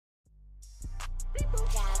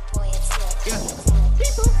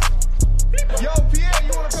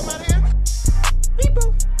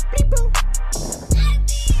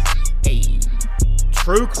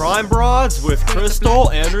True Crime Broads with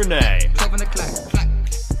Crystal and Renee.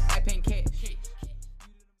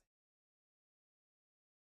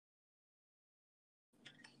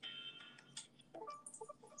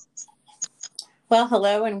 Well,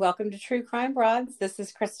 hello and welcome to True Crime Broads. This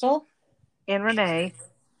is Crystal. And Renee.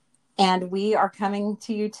 And we are coming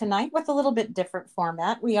to you tonight with a little bit different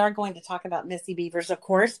format. We are going to talk about Missy Bevers, of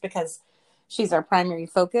course, because she's our primary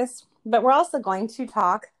focus. But we're also going to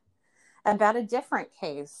talk about a different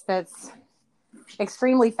case that's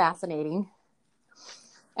extremely fascinating.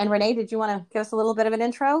 And Renee, did you want to give us a little bit of an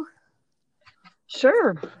intro?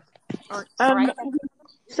 Sure. Right.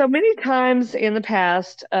 So many times in the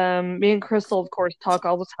past, me and Crystal, of course, talk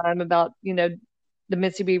all the time about, the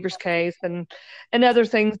Missy Bevers case and other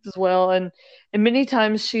things as well. And many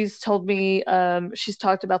times she's told me, she's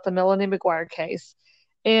talked about the Melanie McGuire case.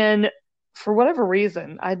 And for whatever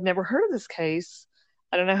reason, I'd never heard of this case.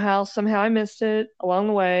 I don't know how, somehow I missed it along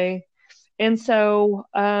the way. And so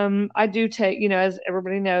I do take, as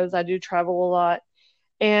everybody knows, I do travel a lot.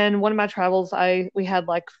 And one of my travels, we had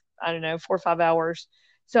 4 or 5 hours.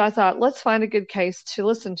 So I thought, let's find a good case to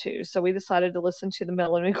listen to. So we decided to listen to the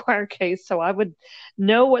Melanie McGuire case so I would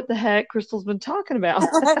know what the heck Crystal's been talking about.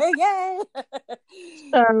 Yay!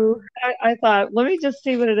 So I thought, let me just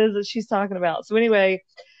see what it is that she's talking about. So anyway,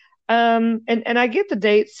 and I get the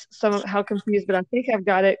dates somehow confused, but I think I've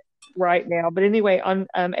got it right now. But anyway, on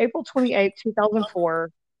April 28, 2004,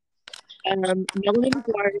 Melanie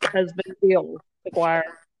McGuire's husband, Bill McGuire,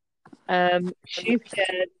 she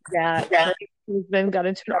said that her husband got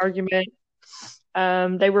into an argument.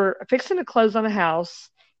 They were fixing to close on a house,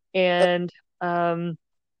 and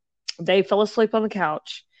they fell asleep on the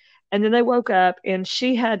couch. And then they woke up, and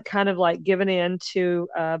she had kind of given in to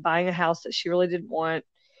buying a house that she really didn't want.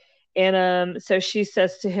 And so she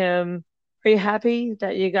says to him, "Are you happy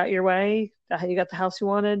that you got your way, that you got the house you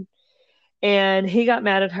wanted?" And he got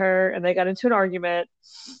mad at her, and they got into an argument.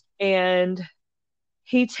 And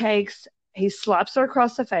he slaps her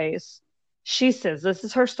across the face. She says, this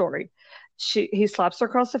is her story. He slaps her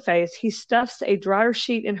across the face. He stuffs a dryer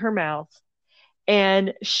sheet in her mouth,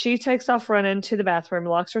 and she takes off running to the bathroom,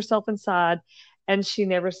 locks herself inside, and she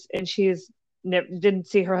didn't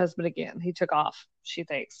see her husband again. He took off, she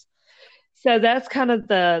thinks. So that's kind of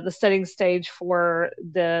the setting stage for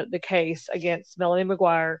the case against Melanie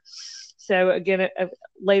McGuire. So again,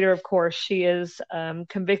 later, of course, she is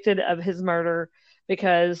convicted of his murder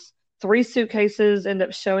because 3 suitcases end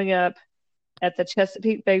up showing up at the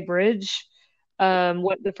Chesapeake Bay Bridge.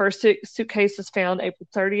 The first suitcase is found April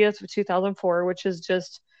 30th of 2004, which is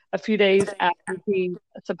just a few days after he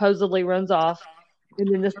supposedly runs off.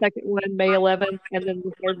 And then the second one, May 11th, and then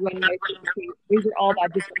the third one, May 15th. These are all by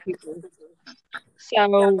different people. So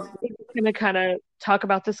we're going to kind of talk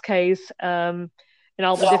about this case and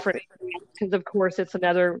all the different, because of course it's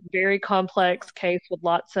another very complex case with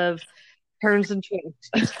lots of turns and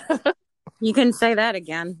twists. You can say that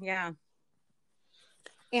again. Yeah.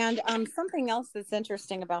 And something else that's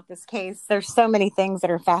interesting about this case, there's so many things that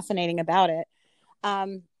are fascinating about it.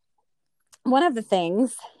 One of the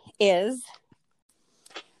things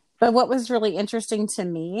but what was really interesting to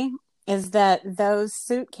me is that those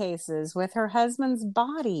suitcases with her husband's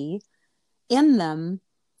body in them,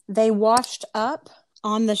 they washed up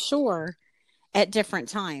on the shore at different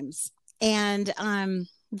times. And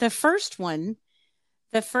the first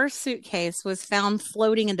suitcase was found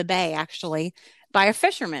floating in the bay, actually, by a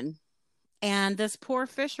fisherman. And this poor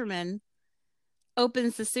fisherman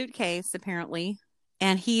opens the suitcase, apparently,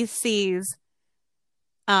 and he sees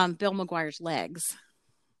Bill McGuire's legs.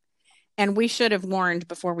 And we should have warned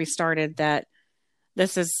before we started that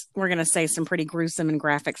we're going to say some pretty gruesome and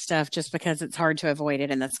graphic stuff just because it's hard to avoid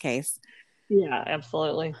it in this case. Yeah,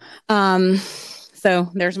 absolutely.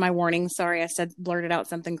 So there's my warning. Sorry, I blurted out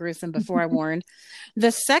something gruesome before I warned.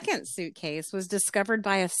 The second suitcase was discovered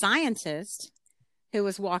by a scientist who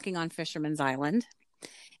was walking on Fisherman's Island.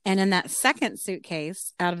 And in that second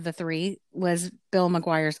suitcase out of the 3 was Bill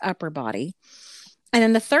McGuire's upper body. And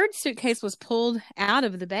then the third suitcase was pulled out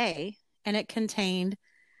of the bay, and it contained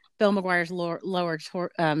Bill McGuire's lower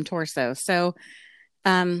torso. So,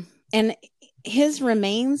 and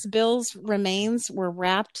Bill's remains were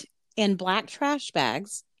wrapped in black trash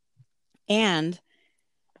bags, and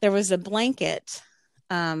there was a blanket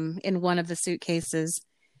in one of the suitcases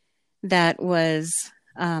that was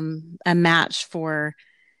a match for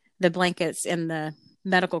the blankets in the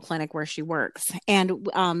medical clinic where she works. And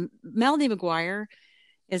Melanie McGuire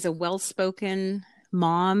is a well-spoken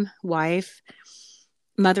mom, wife,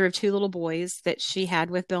 mother of 2 little boys that she had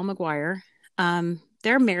with Bill McGuire.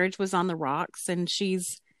 Their marriage was on the rocks, and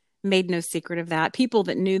she's made no secret of that. People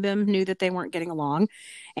that knew them knew that they weren't getting along.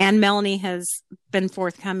 And Melanie has been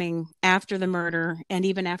forthcoming after the murder and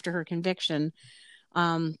even after her conviction,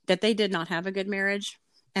 that they did not have a good marriage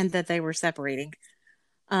and that they were separating.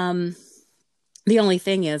 The only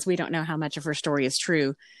thing is, we don't know how much of her story is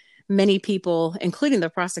true. Many people, including the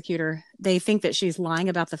prosecutor, they think that she's lying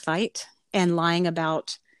about the fight and lying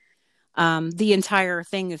about the entire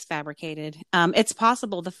thing is fabricated. It's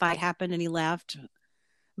possible the fight happened and he left,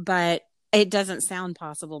 but it doesn't sound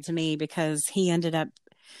possible to me because he ended up,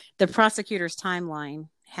 the prosecutor's timeline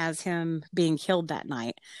has him being killed that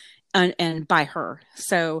night and by her.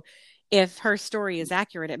 So if her story is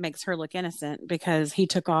accurate, it makes her look innocent because he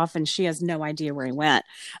took off and she has no idea where he went.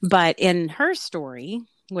 But in her story,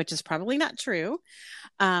 which is probably not true,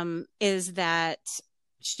 is that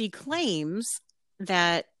she claims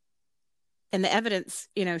that, and the evidence,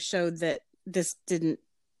 showed that this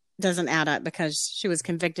doesn't add up because she was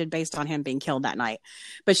convicted based on him being killed that night.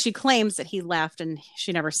 But she claims that he left and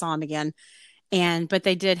she never saw him again. But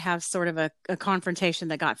they did have sort of a confrontation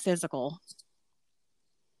that got physical.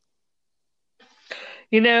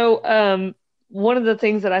 One of the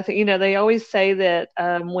things that I think, they always say that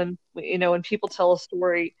when people tell a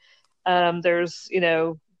story, there's,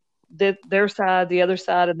 their side, the other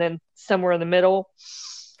side, and then somewhere in the middle.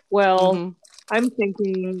 Well, Mm-hmm. I'm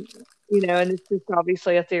thinking, and it's just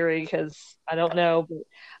obviously a theory because I don't know, but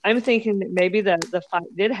I'm thinking that maybe the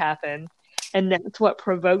fight did happen and that's what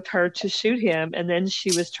provoked her to shoot him. And then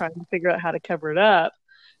she was trying to figure out how to cover it up.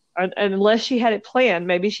 Unless she had it planned,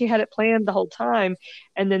 maybe she had it planned the whole time,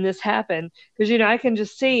 and then this happened. Because I can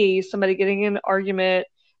just see somebody getting in an argument,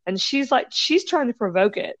 and she's trying to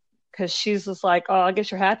provoke it because she's just like, "Oh, I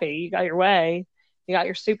guess you're happy. You got your way. You got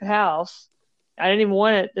your stupid house. I didn't even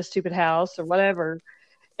want it, the stupid house or whatever."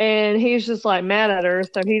 And he's just like mad at her,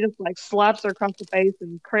 so he just like slaps her across the face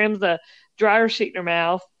and crams a dryer sheet in her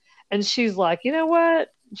mouth, and she's like, "You know what?"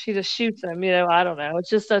 She just shoots him. I don't know. It's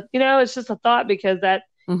just a thought because that.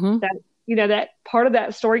 Mm-hmm. That part of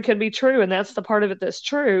that story could be true, and that's the part of it that's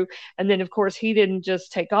true. And then, of course, he didn't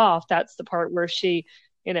just take off. That's the part where she,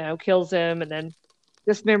 kills him and then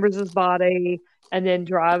dismembers his body and then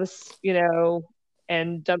drives,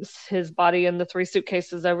 and dumps his body in the 3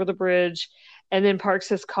 suitcases over the bridge and then parks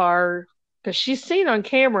his car because she's seen on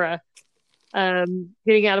camera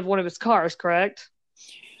getting out of one of his cars, correct?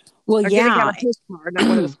 Well, getting out of his car, not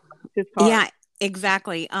one of his cars. Yeah,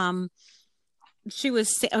 exactly. She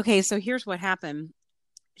was okay. So here's what happened.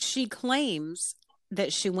 She claims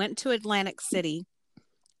that she went to Atlantic City.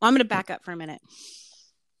 Well, I'm going to back up for a minute.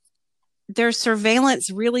 There's surveillance,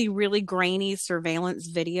 really, really grainy surveillance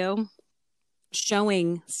video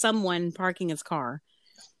showing someone parking his car.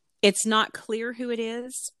 It's not clear who it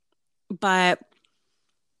is, but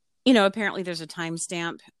apparently there's a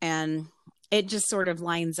timestamp and it just sort of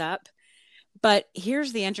lines up. But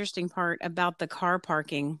here's the interesting part about the car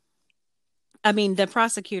parking. I mean, the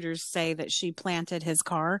prosecutors say that she planted his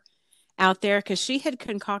car out there because she had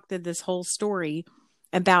concocted this whole story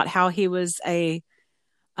about how he was a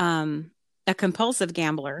compulsive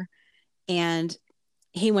gambler and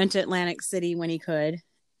he went to Atlantic City when he could,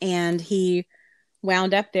 and he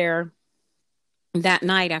wound up there that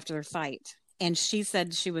night after their fight. And she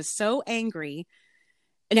said she was so angry.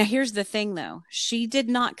 Now, here's the thing, though. She did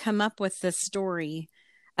not come up with this story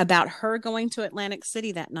about her going to Atlantic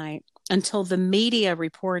City that night until the media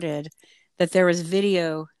reported that there was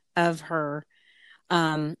video of her,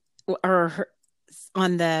 on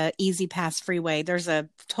the Easy Pass freeway. There's a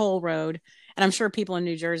toll road, and I'm sure people in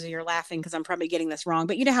New Jersey are laughing because I'm probably getting this wrong.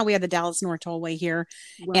 But you know how we have the Dallas North Tollway here,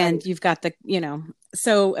 right? And you've got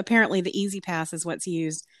so apparently the Easy Pass is what's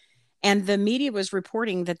used. And the media was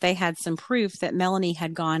reporting that they had some proof that Melanie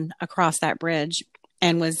had gone across that bridge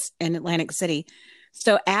and was in Atlantic City.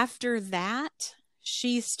 So after that,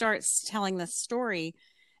 she starts telling the story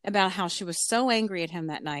about how she was so angry at him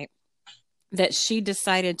that night that she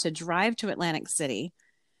decided to drive to Atlantic City,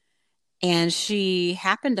 and she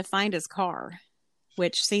happened to find his car,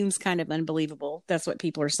 which seems kind of unbelievable. That's what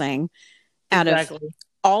people are saying. Out of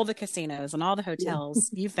all the casinos and all the hotels,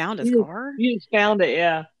 you found his car? You just found it,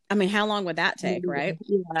 yeah. I mean, how long would that take, right?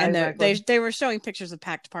 Yeah, and exactly. they were showing pictures of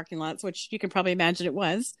packed parking lots, which you can probably imagine it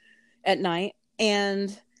was at night.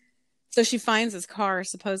 And so she finds his car,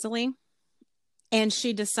 supposedly, and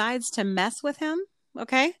she decides to mess with him,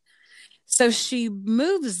 okay? So she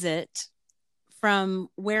moves it from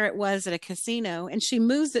where it was at a casino, and she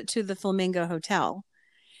moves it to the Flamingo Hotel.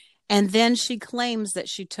 And then she claims that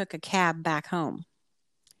she took a cab back home.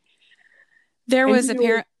 There was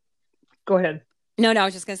apparent. Go ahead. No, I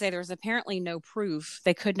was just going to say there was apparently no proof.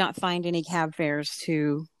 They could not find any cab fares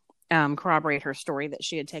to corroborate her story that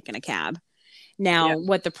she had taken a cab. Now,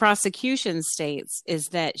 what the prosecution states is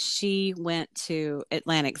that she went to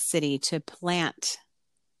Atlantic City to plant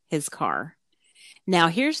his car. Now,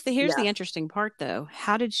 here's the interesting part, though.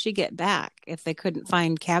 How did she get back if they couldn't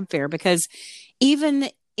find cab fare? Because even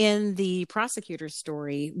in the prosecutor's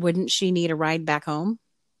story, wouldn't she need a ride back home?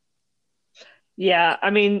 Yeah, I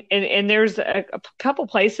mean, and there's a couple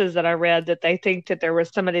places that I read that they think that there was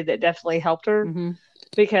somebody that definitely helped her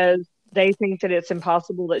because they think that it's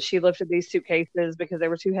impossible that she lifted these suitcases because they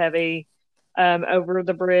were too heavy over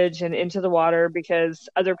the bridge and into the water because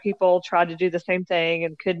other people tried to do the same thing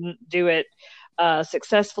and couldn't do it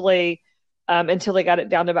successfully until they got it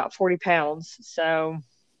down to about 40 pounds. So,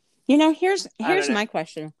 here's my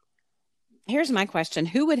question. Here's my question.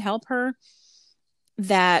 Who would help her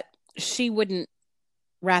that she wouldn't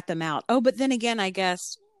rat them out? Oh, but then again, I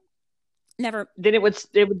guess never. Then it would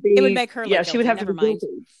make her. Yeah, she would have never to be mind.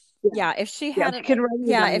 Yeah, if she had if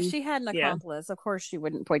she had an accomplice, of course she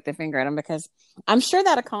wouldn't point the finger at him because I'm sure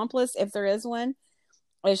that accomplice, if there is one,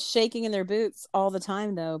 is shaking in their boots all the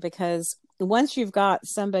time though, because once you've got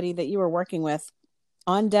somebody that you were working with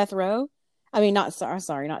on death row, not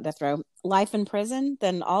death row, life in prison,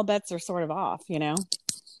 then all bets are sort of off, Yeah.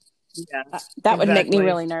 That would make me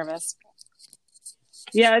really nervous.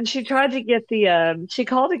 Yeah, and she tried to get she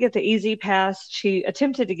called to get the Easy Pass. She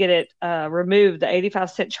attempted to get it removed, the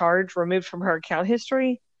 85-cent charge removed from her account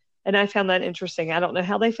history. And I found that interesting. I don't know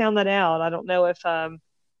how they found that out. I don't know if,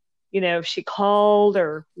 she called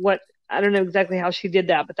or what. I don't know exactly how she did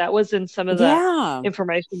that, but that was in some of the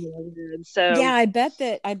information that I did. So yeah, I bet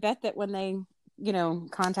that when they,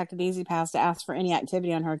 contacted Easy Pass to ask for any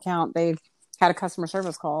activity on her account, they had a customer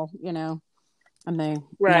service call, and they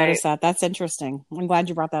noticed that. That's interesting. I'm glad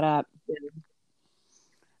you brought that up.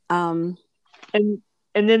 Yeah. And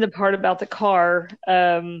then the part about the car,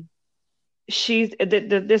 this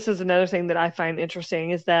is another thing that I find interesting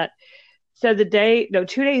is that, so 2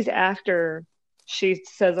 days after she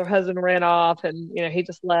says her husband ran off and, he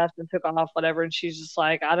just left and took off, whatever. And she's just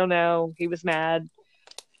like, I don't know. He was mad.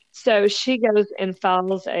 So she goes and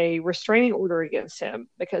files a restraining order against him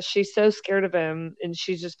because she's so scared of him and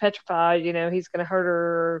she's just petrified, he's going to hurt her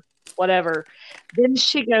or whatever. Then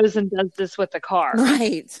she goes and does this with the car.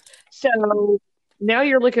 Right. So now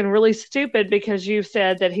you're looking really stupid because you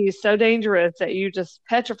said that he's so dangerous that you just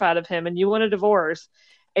petrified of him and you want a divorce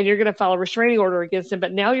and you're going to file a restraining order against him.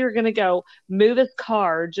 But now you're going to go move his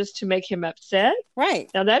car just to make him upset.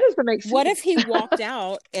 Right. Now that doesn't make sense. What if he walked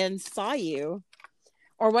out and saw you?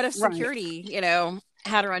 Or what if security,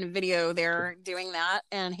 had her on video there doing that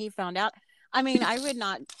and he found out? I would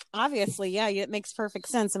not, obviously, it makes perfect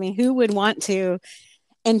sense. Who would want to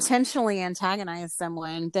intentionally antagonize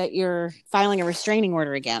someone that you're filing a restraining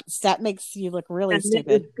order against? That makes you look really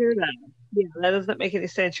stupid. Yeah, that doesn't make any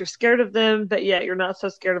sense. You're scared of them, but yet you're not so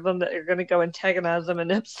scared of them that you're going to go antagonize them and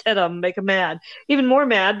upset them, make them mad. Even more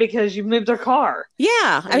mad because you moved their car.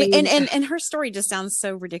 Yeah. And her story just sounds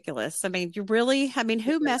so ridiculous.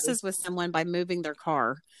 Who messes with someone by moving their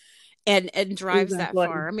car and drives that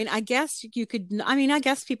far? I guess I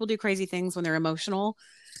guess people do crazy things when they're emotional.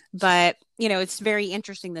 But, it's very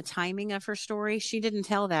interesting, the timing of her story. She didn't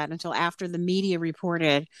tell that until after the media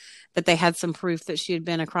reported that they had some proof that she had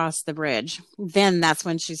been across the bridge. Then that's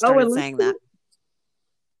when she started saying that.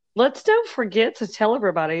 Let's don't forget to tell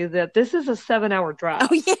everybody that this is a 7-hour drive.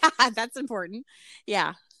 Oh, yeah, that's important.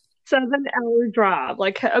 Yeah. 7-hour drive.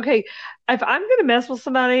 Like, okay, if I'm going to mess with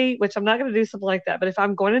somebody, which I'm not going to do something like that, but if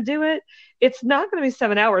I'm going to do it, it's not going to be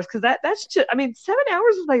 7 hours because that's just, 7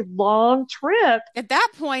 hours is a long trip. At that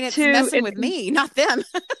point, it's messing with me, not them.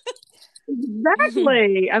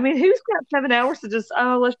 Exactly. Who's got 7 hours to just,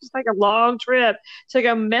 let's just take a long trip to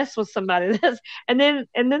go mess with somebody? And then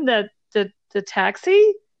the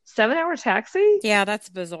taxi, 7-hour taxi. Yeah, that's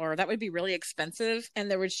bizarre. That would be really expensive, and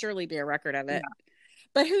there would surely be a record of it. Yeah.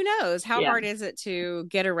 But who knows? How hard is it to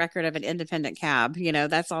get a record of an independent cab?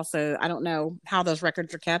 That's also, I don't know how those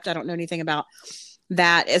records are kept. I don't know anything about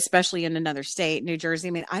that, especially in another state, New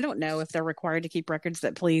Jersey. I don't know if they're required to keep records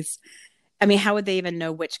that police. How would they even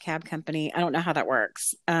know which cab company? I don't know how that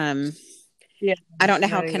works. I don't know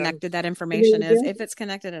how connected that information is, if it's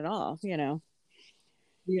connected at all,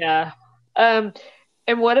 Yeah.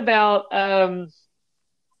 And what about the,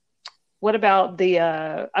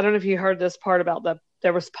 I don't know if you heard this part about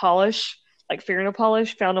there was polish, like fingernail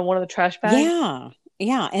polish found in one of the trash bags.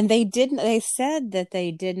 Yeah. And they said that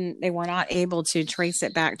they were not able to trace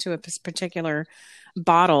it back to a particular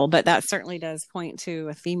bottle, but that certainly does point to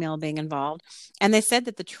a female being involved. And they said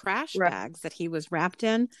that the trash bags that he was wrapped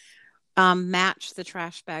in matched the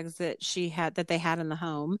trash bags that they had in the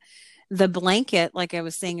home. The blanket, like I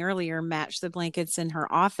was saying earlier, matched the blankets in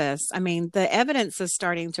her office. I mean, the evidence is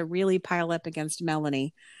starting to really pile up against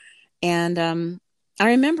Melanie. And I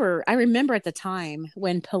remember at the time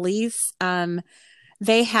when police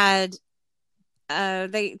they had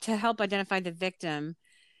they to help identify the victim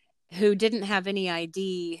who didn't have any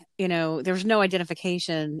ID, there was no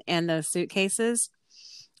identification in those suitcases.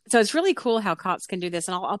 So it's really cool how cops can do this.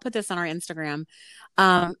 And I'll put this on our Instagram.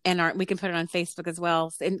 We can put it on Facebook as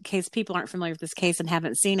well in case people aren't familiar with this case and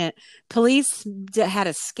haven't seen it. Police had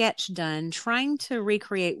a sketch done trying to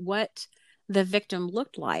recreate what the victim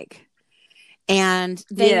looked like. And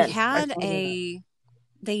they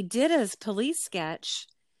did a police sketch.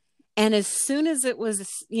 And as soon as it was,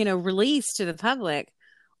 released to the public,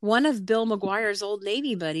 one of Bill McGuire's old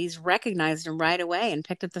Navy buddies recognized him right away and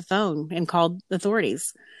picked up the phone and called authorities.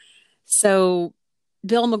 So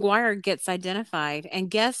Bill McGuire gets identified. And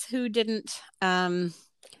guess who didn't,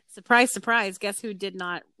 surprise, surprise, guess who did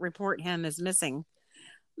not report him as missing?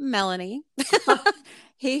 Melanie.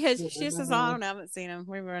 She says, "Oh, I don't know, I haven't seen him.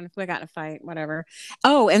 We got in a fight, whatever."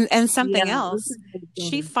 Oh, and something else.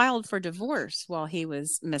 She filed for divorce while he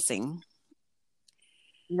was missing.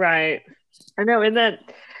 Right. I know. And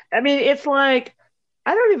it's like,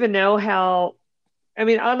 I don't even know how,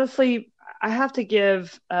 honestly, I have to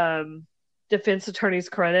give defense attorneys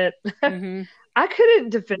credit. Mm-hmm. I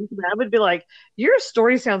couldn't defend them. I would be like, your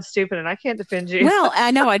story sounds stupid and I can't defend you. Well,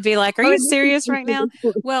 I know. I'd be like, are you serious right now?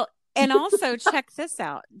 Well, and also check this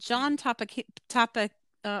out. John Thank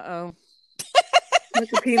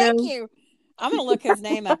you. I'm going to look his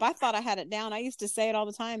name up. I thought I had it down. I used to say it all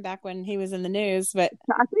the time back when he was in the news, but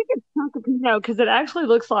I think it's Tacopina because it actually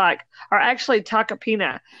looks like, or actually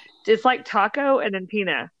Tacopina. It's like taco and then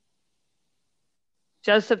pina.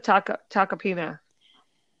 Joseph Tacopina.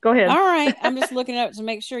 Go ahead. All right. I'm just looking it up to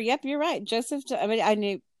make sure. Yep, you're right. I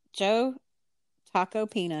knew Joe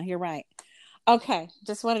Tacopina. You're right. Okay.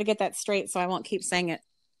 Just wanted to get that straight so I won't keep saying it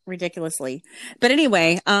ridiculously. But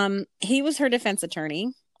anyway, he was her defense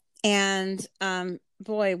attorney. And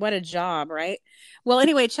boy, what a job, right? Well,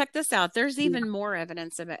 anyway, check this out. There's even more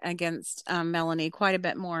evidence against Melanie, quite a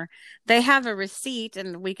bit more. They have a receipt,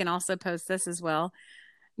 and we can also post this as well.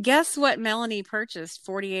 Guess what Melanie purchased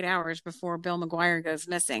 48 hours before Bill McGuire goes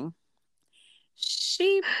missing?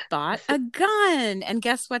 She bought a gun. And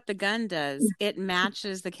guess what the gun does? It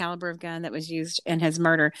matches the caliber of gun that was used in his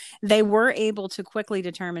murder. They were able to quickly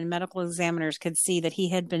determine, medical examiners could see that he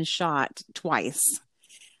had been shot twice.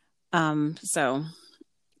 I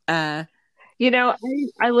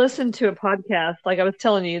listened to a podcast, like I was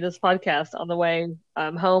telling you, this podcast on the way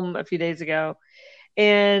home a few days ago.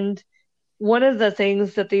 And one of the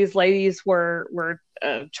things that these ladies were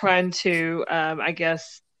trying to, I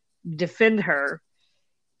guess, defend her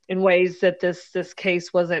in ways that this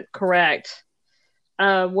case wasn't correct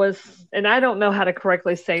was, and I don't know how to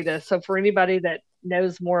correctly say this. So for anybody that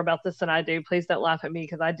knows more about this than I do, please don't laugh at me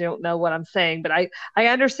because I don't know what I'm saying, but I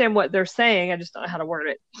understand what they're saying. I just don't know how to word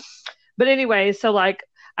it. But anyway, so like,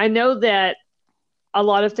 I know that a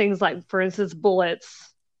lot of things, like for instance,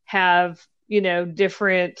 bullets have,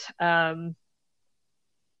 different,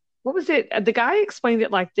 what was it? The guy explained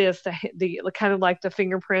it like this, the kind of like the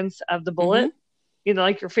fingerprints of the bullet. Mm-hmm.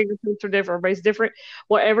 Like your fingerprints are different, everybody's different.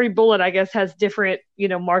 Well, every bullet, I guess, has different,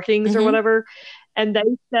 markings or whatever. And they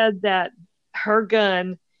said that her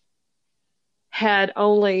gun had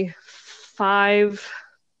only 5,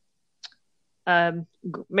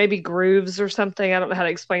 maybe grooves or something. I don't know how to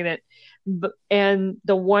explain it. And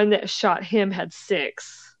the one that shot him had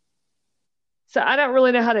 6. So I don't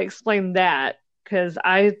really know how to explain that because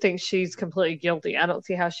I think she's completely guilty. I don't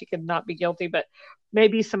see how she could not be guilty, but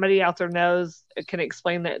maybe somebody out there can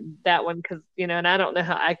explain that one because, and I don't know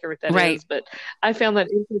how accurate that is, but I found that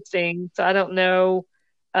interesting. So I don't know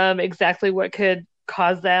exactly what could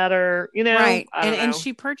cause that or, Right. And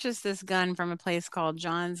she purchased this gun from a place called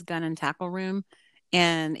John's Gun and Tackle Room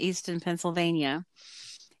in Easton, Pennsylvania.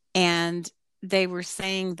 And they were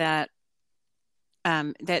saying that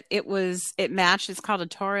it matched. It's called a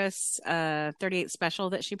Taurus 38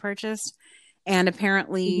 Special that she purchased. And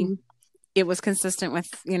apparently it was consistent with,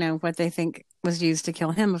 what they think was used to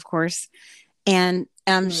kill him, of course. And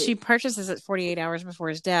she purchases it 48 hours before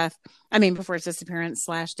his death. Before his disappearance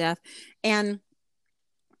 / death. And,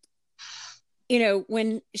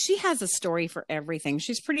 when she has a story for everything,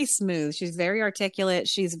 she's pretty smooth. She's very articulate.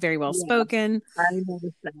 She's very well spoken. I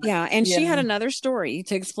noticed that. Yeah. And she had another story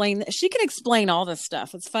to explain that she can explain all this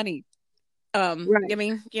stuff. It's funny. As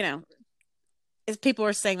people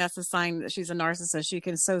are saying that's a sign that she's a narcissist. She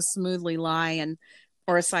can so smoothly lie and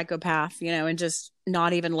or a psychopath, and just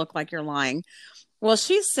not even look like you're lying. Well,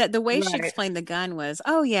 she said the way she Right. explained the gun was,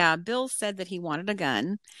 oh, yeah, Bill said that he wanted a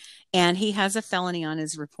gun and he has a felony on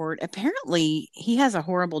his report. Apparently, he has a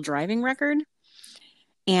horrible driving record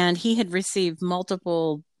and he had received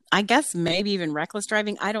multiple, I guess, maybe even reckless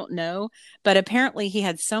driving. I don't know. But apparently, he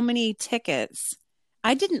had so many tickets.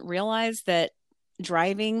 I didn't realize that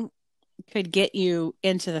driving could get you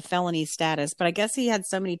into the felony status, but I guess he had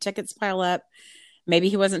so many tickets pile up. Maybe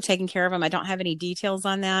he wasn't taking care of them. I don't have any details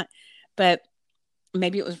on that, but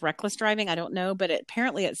maybe it was reckless driving. I don't know. But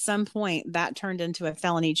apparently at some point that turned into a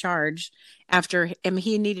felony charge after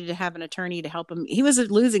he needed to have an attorney to help him. He was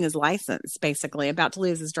losing his license, basically about to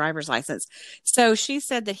lose his driver's license. So she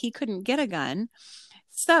said that he couldn't get a gun.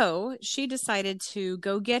 So she decided to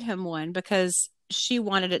go get him one because she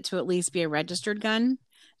wanted it to at least be a registered gun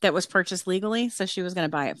that was purchased legally. So she was going to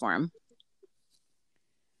buy it for him.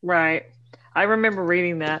 Right. I remember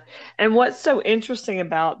reading that. And what's so interesting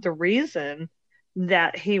about the reason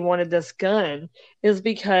that he wanted this gun is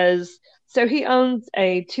because so he owns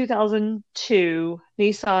a 2002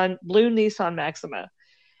 blue Nissan Maxima.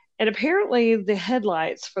 And apparently the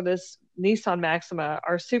headlights for this Nissan Maxima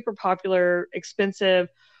are super popular, expensive,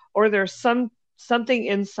 or there's something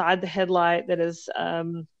inside the headlight that is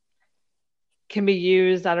can be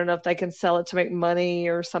used. I don't know if they can sell it to make money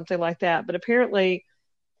or something like that. But apparently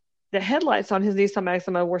the headlights on his Nissan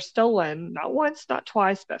Maxima were stolen, not once, not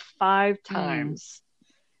twice, but 5 times.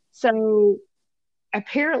 So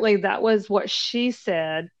apparently that was what she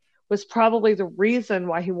said was probably the reason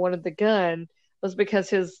why he wanted the gun, was because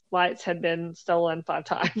his lights had been stolen 5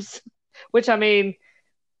 times. Which, I mean,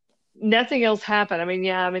 nothing else happened. I mean,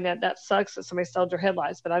 yeah, I mean that sucks that somebody stole your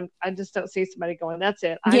headlights, but I just don't see somebody going, that's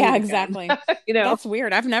it. Yeah, exactly. That's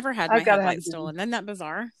weird. I've never had my headlights stolen. Isn't that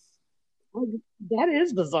bizarre? That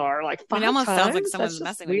is bizarre. Like 5 times. It almost sounds like someone's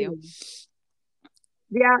messing with you.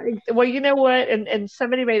 Yeah. Well, you know what? And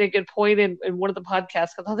somebody made a good point in one of the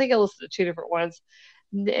podcasts, because I think I listened to 2 different ones,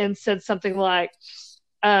 and said something like,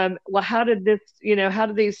 well, how do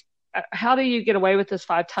you get away with this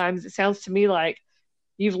 5 times? It sounds to me like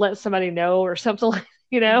you've let somebody know or something,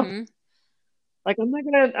 Mm-hmm. Like, I'm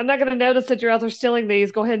not gonna notice that you're out there stealing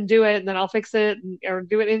these. Go ahead and do it, and then I'll fix it, or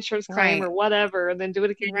do an insurance claim or whatever, and then do it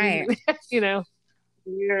again. Right.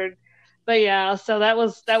 Weird. But yeah, so that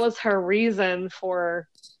was her reason for,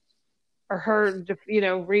 or her,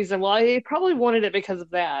 reason. Well, he probably wanted it because of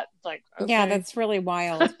that. Like, okay. Yeah, that's really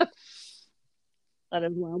wild. That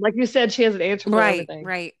is wild. Like you said, she has an answer for everything.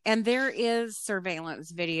 Right. And there is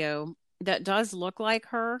surveillance video that does look like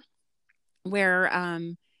her, where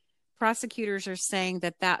prosecutors are saying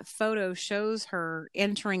that photo shows her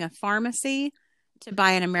entering a pharmacy to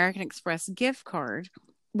buy an American Express gift card,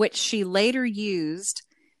 which she later used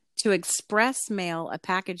to express mail a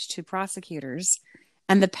package to prosecutors.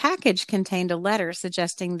 And the package contained a letter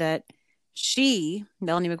suggesting that she,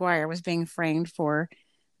 Melanie McGuire, was being framed for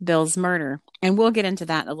Bill's murder. And we'll get into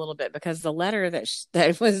that in a little bit, because the letter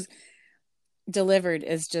that was delivered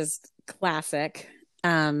is just classic.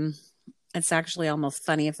 It's actually almost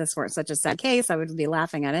funny. If this weren't such a sad case, I would be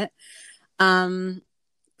laughing at it.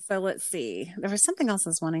 So let's see. There was something else I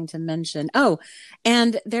was wanting to mention. Oh,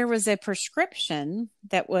 and there was a prescription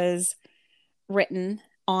that was written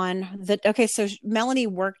on okay, so Melanie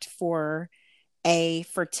worked for a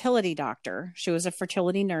fertility doctor. She was a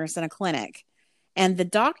fertility nurse in a clinic. And the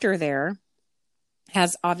doctor there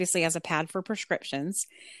obviously has a pad for prescriptions.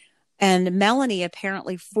 And Melanie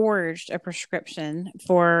apparently forged a prescription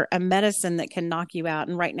for a medicine that can knock you out.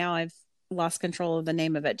 And right now I've lost control of the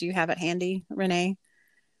name of it. Do you have it handy, Renee?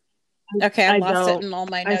 Okay, I lost it in all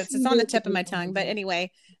my notes. It's on the tip of my tongue. But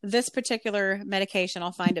anyway, this particular medication,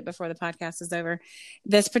 I'll find it before the podcast is over.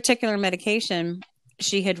 This particular medication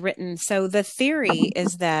she had written. So the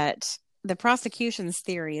prosecution's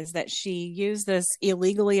theory is that she used this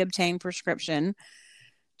illegally obtained prescription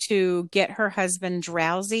to get her husband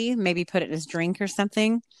drowsy, maybe put it in his drink or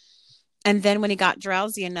something. And then when he got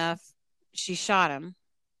drowsy enough, she shot him.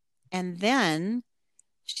 And then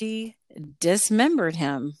she dismembered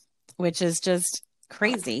him, which is just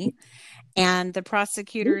crazy. And the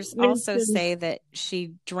prosecutors also say that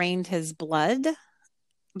she drained his blood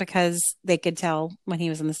because they could tell when he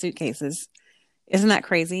was in the suitcases. Isn't that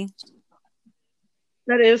crazy?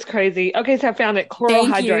 That is crazy. Okay, so I found it. Chloral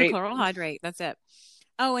hydrate. Chloral hydrate. That's it.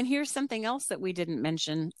 Oh, and here's something else that we didn't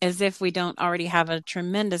mention, as if we don't already have a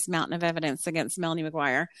tremendous mountain of evidence against Melanie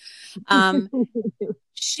McGuire.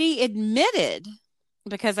 She admitted,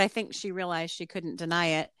 because I think she realized she couldn't deny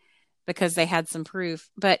it because they had some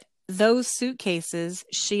proof, but those suitcases,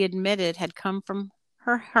 she admitted, had come from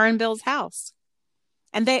her and Bill's house.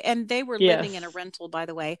 And they were living in a rental, by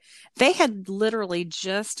the way. They had literally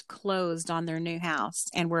just closed on their new house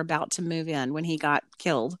and were about to move in when he got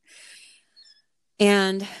killed.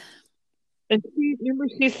 And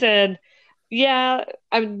she said, "Yeah,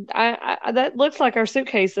 I that looks like our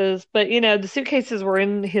suitcases, but the suitcases were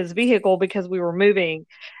in his vehicle because we were moving."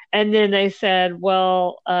 And then they said,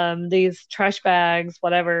 "Well, these trash bags,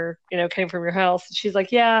 whatever, came from your house." And she's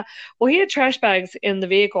like, "Yeah, well, he had trash bags in the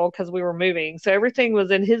vehicle because we were moving, so everything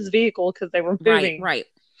was in his vehicle because they were moving." Right.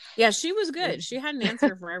 Yeah, she was good. She had an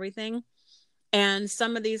answer for everything. And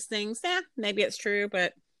some of these things, maybe it's true,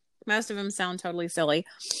 but most of them sound totally silly.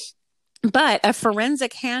 But a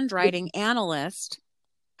forensic handwriting analyst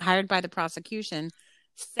hired by the prosecution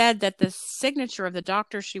said that the signature of the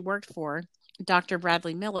doctor she worked for, Dr.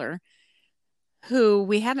 Bradley Miller, who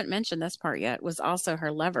we haven't mentioned this part yet, was also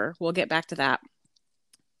her lover. We'll get back to that.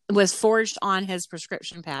 Was forged on his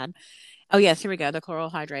prescription pad. Oh, yes, here we go. The chloral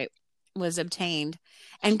hydrate was obtained.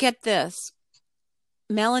 And get this,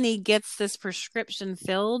 Melanie gets this prescription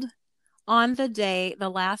filled on the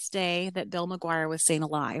last day that Bill McGuire was seen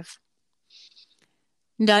alive.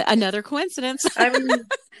 Another coincidence. I mean,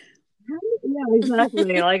 yeah,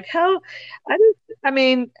 exactly. Like how,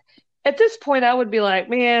 at this point I would be like,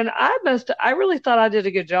 man, I really thought I did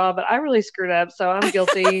a good job, but I really screwed up. So I'm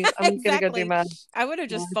guilty. I'm Exactly. going to go do my. I would have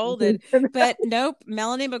just folded, but nope.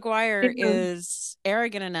 Melanie McGuire is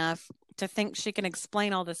arrogant enough to think she can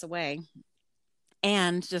explain all this away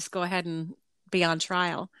and just go ahead and be on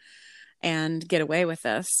trial and get away with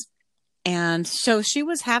this. And so she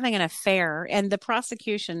was having an affair, and the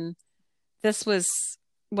prosecution, this was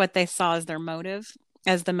what they saw as the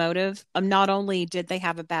motive. Not only did they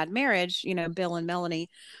have a bad marriage, Bill and Melanie,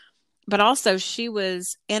 but also she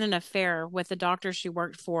was in an affair with the doctor she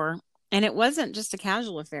worked for. And it wasn't just a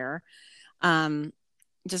casual affair,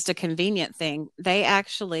 just a convenient thing. They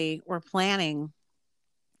actually were planning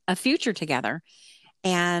a future together.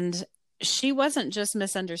 And she wasn't just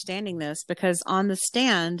misunderstanding this, because on the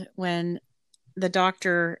stand, when the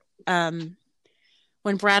doctor, when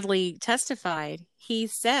Bradley testified, he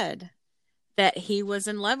said that he was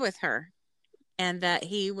in love with her and that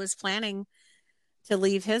he was planning to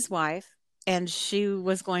leave his wife and she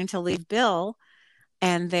was going to leave Bill,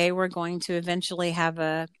 and they were going to eventually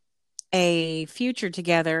have a future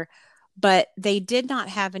together, but they did not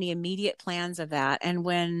have any immediate plans of that. And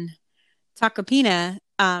when Tacopina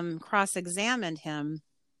cross-examined him,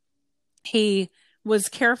 he was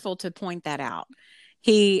careful to point that out.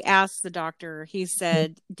 He asked the doctor, he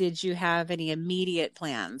said, "Did you have any immediate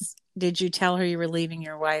plans? Did you tell her you were leaving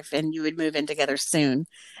your wife and you would move in together soon?"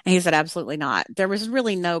 And he said, "Absolutely not." There was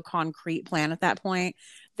really no concrete plan at that point.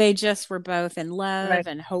 They just were both in love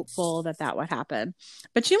and hopeful that would happen.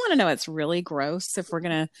 But you want to know it's really gross, if we're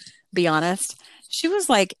going to be honest. She was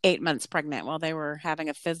like 8 months pregnant while they were having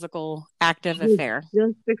a physical, active affair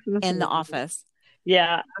in the office.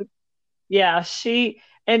 Yeah. Yeah.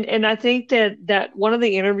 And I think that one of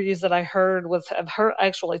the interviews that I heard was of her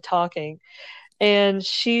actually talking. And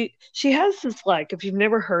she has this, like, if you've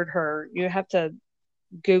never heard her, you have to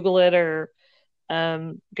Google it or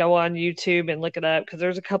go on YouTube and look it up, because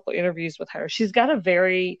there's a couple interviews with her. She's got a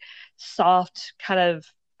very soft kind of,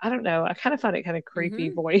 I don't know, I kind of find it kind of creepy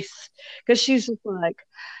voice, because she's just like,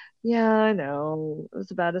 "Yeah, I know it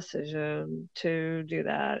was a bad decision to do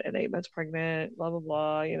that at 8 months pregnant, blah blah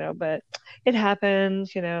blah, but it happened,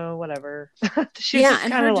 whatever."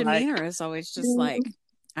 And her demeanor is always just like,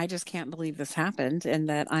 "I just can't believe this happened and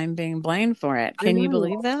that I'm being blamed for it." Can you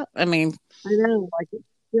believe that? I mean, I know, like, it's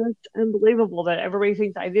just unbelievable that everybody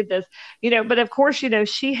thinks I did this, but of course,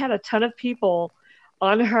 she had a ton of people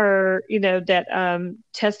on her, that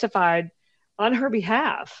testified on her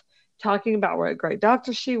behalf, talking about what a great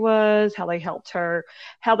doctor she was, how they helped her,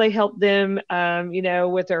 how they helped them,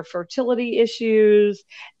 with their fertility issues,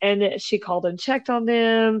 and that she called and checked on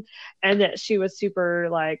them, and that she was super,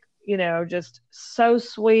 like, just so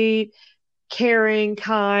sweet, caring,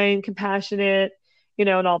 kind, compassionate,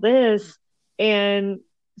 and all this. And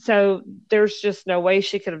so there's just no way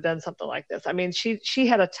she could have done something like this. I mean, she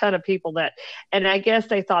had a ton of people and I guess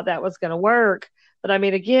they thought that was going to work. But I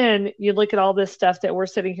mean, again, you look at all this stuff that we're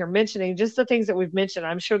sitting here mentioning, just the things that we've mentioned.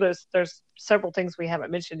 I'm sure there's several things we haven't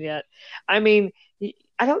mentioned yet. I mean,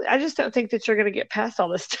 I just don't think that you're going to get past all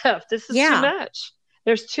this stuff. This is too much.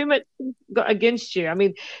 There's too much against you. I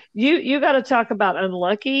mean, you got to talk about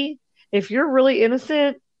unlucky. If you're really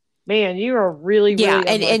innocent, man, you are really, really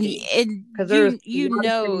unlucky. And you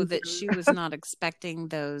know that she was not expecting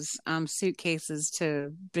those suitcases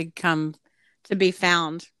to be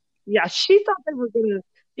found. Yeah, she thought they were gonna.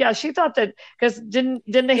 Yeah, she thought that because didn't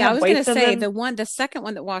they Yeah, I have was going to weights in say them? the second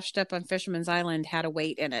one that washed up on Fisherman's Island had a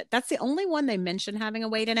weight in it. That's the only one they mentioned having a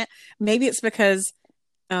weight in it. Maybe it's because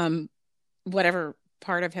um whatever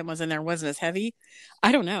part of him was in there wasn't as heavy.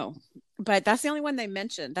 I don't know. But that's the only one they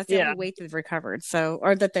mentioned. That's the Yeah. only weight they've recovered. So,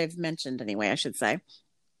 or that they've mentioned anyway, I should say.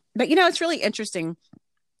 But it's really interesting.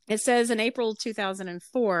 It says in April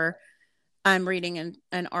 2004, I'm reading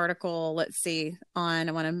an article, let's see, I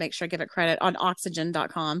want to make sure I give it credit, on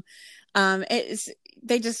oxygen.com. It's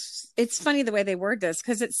funny the way they word this,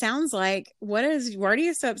 because it sounds like, what are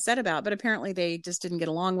you so upset about? But apparently they just didn't get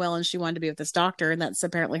along well and she wanted to be with this doctor, and that's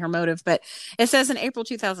apparently her motive. But it says in April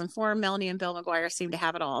 2004, Melanie and Bill McGuire seem to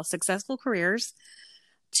have it all: successful careers,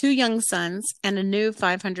 two young sons, and a new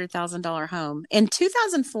 $500,000 home. In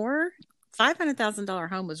 2004, $500,000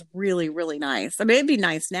 home was really, really nice. I mean, it'd be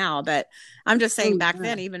nice now, but I'm just saying back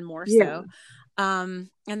then, even more so. And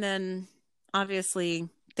then obviously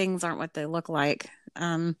things aren't what they look like,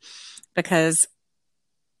 because,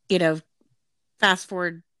 fast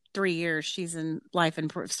forward 3 years, she's serving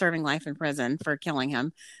life in prison for killing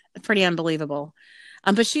him. Pretty unbelievable.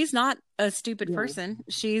 But she's not a stupid person.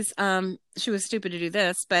 She was stupid to do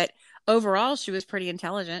this, but overall, she was pretty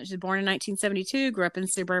intelligent. She was born in 1972, grew up in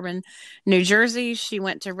suburban New Jersey. She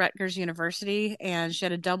went to Rutgers University, and she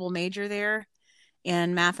had a double major there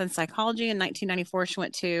in math and psychology. In 1994, she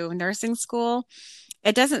went to nursing school.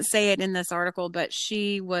 It doesn't say it in this article, but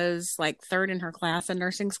she was like third in her class in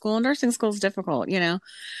nursing school. Nursing school is difficult,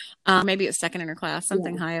 maybe it's second in her class,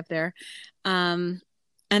 something high up there.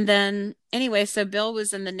 And then anyway, so Bill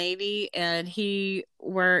was in the Navy, and he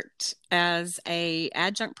worked as a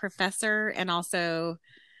adjunct professor, and also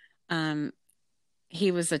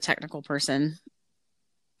he was a technical person.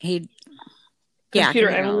 Computer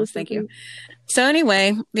analyst. Thank you. So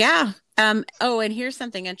anyway, yeah. And here's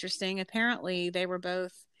something interesting. Apparently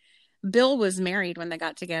Bill was married when they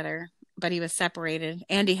got together, but he was separated,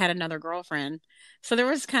 and he had another girlfriend. So they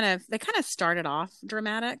kind of started off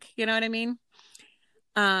dramatic, you know what I mean?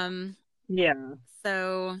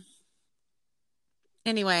 So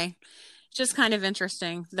anyway, just kind of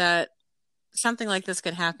interesting that something like this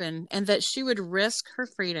could happen, and that she would risk her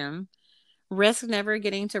freedom, risk never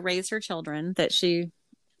getting to raise her children that she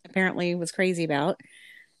apparently was crazy about,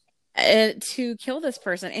 to kill this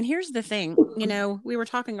person. And here's the thing, we were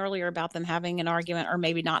talking earlier about them having an argument, or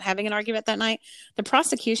maybe not having an argument that night. The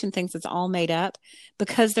prosecution thinks it's all made up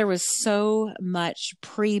because there was so much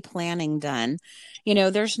pre-planning done.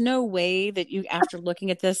 There's no way that after looking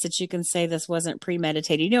at this, that you can say this wasn't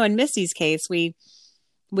premeditated. In Missy's case, we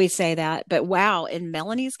say that, but wow, in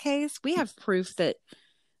Melanie's case, we have proof that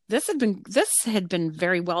this had been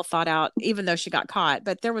very well thought out, even though she got caught.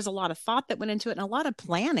 But there was a lot of thought that went into it, and a lot of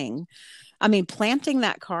planning. I mean, planting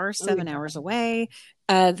that car 7 hours away,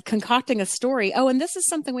 concocting a story. Oh, and this is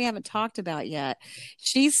something we haven't talked about yet.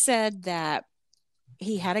 She said that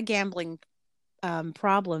he had a gambling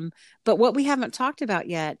problem, but what we haven't talked about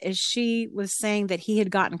yet is she was saying that he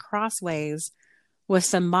had gotten crossways with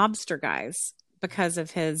some mobster guys because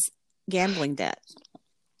of his gambling debt.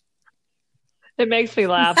 It makes me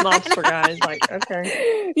laugh. Mobster guys, like,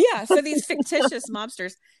 okay. Yeah, so these fictitious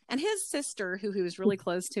mobsters, and his sister, who he was really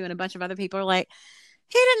close to, and a bunch of other people are like,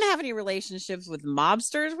 he didn't have any relationships with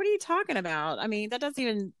mobsters. What are you talking about? I mean, that doesn't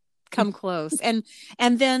even come close. And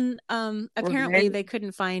then apparently they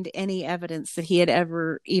couldn't find any evidence that he had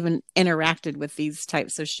ever even interacted with these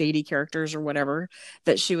types of shady characters or whatever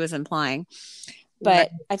that she was implying. But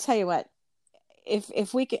I tell you what,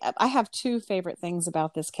 if we could, I have two favorite things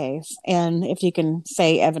about this case, and if you can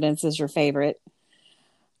say evidence is your favorite,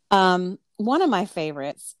 one of my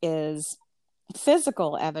favorites is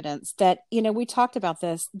physical evidence that, we talked about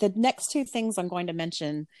this. The next two things I'm going to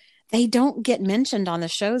mention, they don't get mentioned on the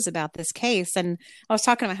shows about this case. And I was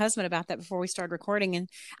talking to my husband about that before we started recording. And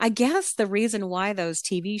I guess the reason why those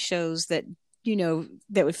TV shows that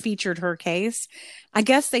featured her case, I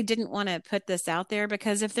guess they didn't want to put this out there,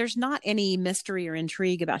 because if there's not any mystery or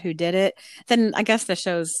intrigue about who did it, then I guess the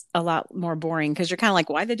show's a lot more boring, because you're kind of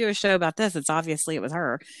like, why'd they do a show about this? It's obviously it was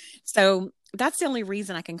her. So that's the only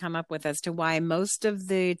reason I can come up with as to why most of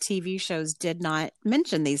the TV shows did not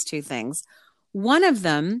mention these two things. One of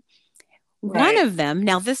them,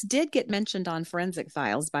 now this did get mentioned on Forensic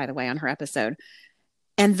Files, by the way, on her episode.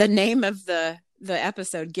 And the name of the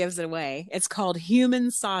episode gives it away. It's called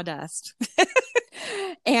Human Sawdust.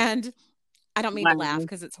 And I don't mean to laugh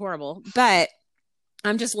because it's horrible, but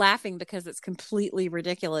I'm just laughing because it's completely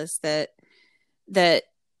ridiculous that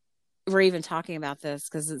we're even talking about this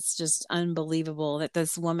because it's just unbelievable that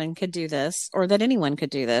this woman could do this or that anyone could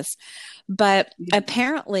do this. But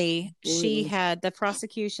apparently the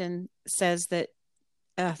prosecution says that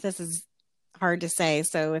this is hard to say.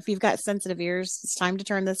 So if you've got sensitive ears, it's time to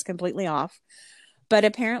turn this completely off. But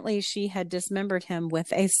apparently she had dismembered him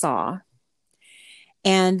with a saw.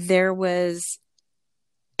 And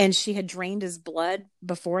she had drained his blood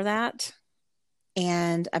before that.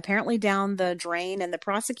 And apparently down the drain, and the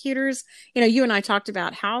prosecutors, you and I talked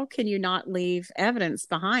about how can you not leave evidence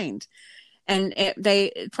behind? And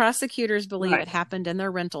prosecutors believe it happened in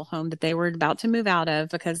their rental home that they were about to move out of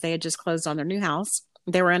because they had just closed on their new house.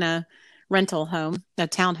 They were in a rental home, a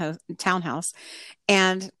townhouse.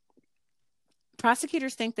 And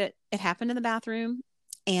prosecutors think that it happened in the bathroom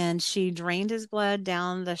and she drained his blood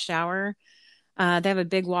down the shower. They have a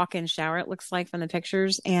big walk-in shower, it looks like from the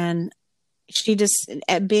pictures. And she just,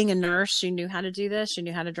 at being a nurse, she knew how to do this. She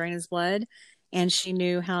knew how to drain his blood, and she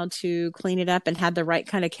knew how to clean it up and had the right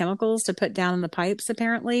kind of chemicals to put down in the pipes,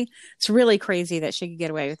 apparently. It's really crazy that she could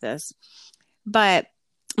get away with this. But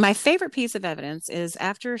my favorite piece of evidence is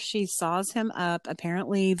after she saws him up,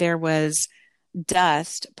 apparently there was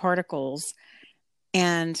dust particles,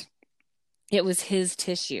 and it was his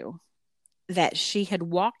tissue that she had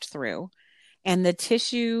walked through. And the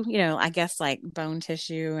tissue, I guess like bone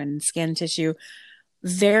tissue and skin tissue,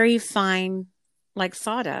 very fine, like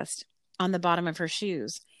sawdust on the bottom of her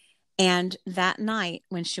shoes. And that night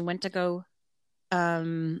when she went to go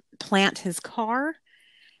plant his car,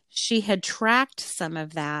 she had tracked some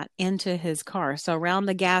of that into his car. So around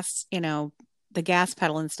the gas, the gas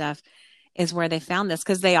pedal and stuff is where they found this,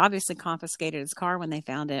 because they obviously confiscated his car when they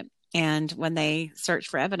found it. And when they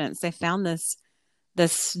searched for evidence, they found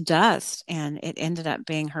this dust, and it ended up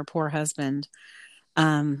being her poor husband,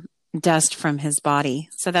 dust from his body.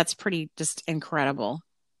 So that's pretty just incredible.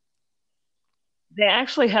 They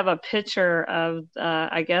actually have a picture of,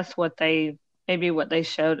 I guess what they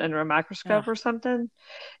showed under a microscope or something.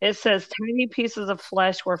 It says tiny pieces of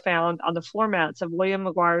flesh were found on the floor mats of William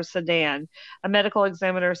McGuire's sedan. A medical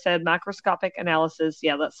examiner said microscopic analysis,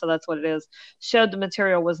 that's what it is, showed the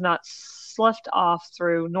material was not sloughed off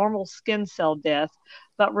through normal skin cell death,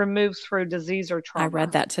 but removed through disease or trauma. I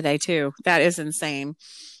read that today too. That is insane.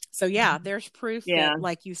 So there's proof that,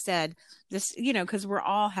 like you said, this, because we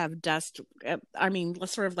all have dust. I mean,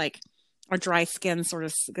 sort of like our dry skin sort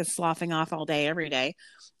of sloughing off all day, every day.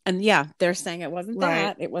 And they're saying it wasn't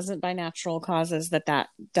that. It wasn't by natural causes that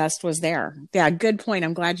dust was there. Yeah, good point.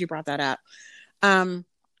 I'm glad you brought that up.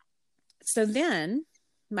 So then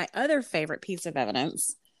my other favorite piece of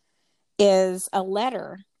evidence is a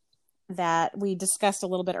letter that we discussed a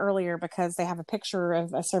little bit earlier, because they have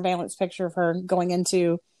a surveillance picture of her going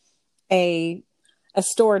into a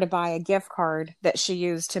store to buy a gift card that she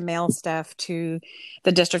used to mail stuff to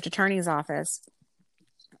the district attorney's office.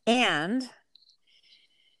 And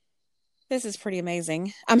this is pretty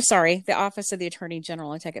amazing. I'm sorry, the office of the attorney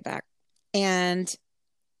general, I take it back. And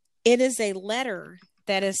it is a letter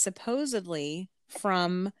that is supposedly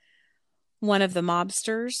from one of the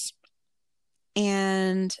mobsters.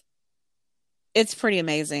 And it's pretty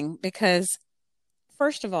amazing because,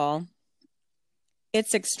 first of all,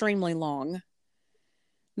 it's extremely long.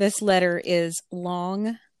 This letter is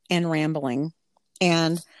long and rambling.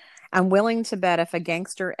 And I'm willing to bet if a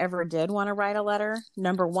gangster ever did want to write a letter,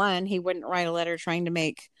 number one, he wouldn't write a letter trying to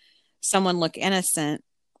make someone look innocent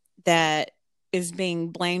that is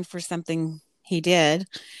being blamed for something he did.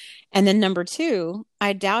 And then number two,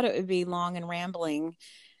 I doubt it would be long and rambling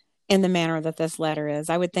in the manner that this letter is.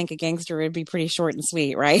 I would think a gangster would be pretty short and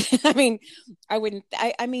sweet, right? I mean,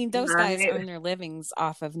 those guys earn their livings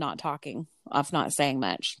off of not talking, off not saying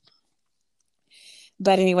much.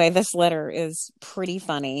 But anyway, this letter is pretty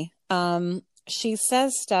funny. She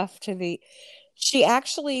says stuff she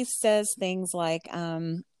actually says things like,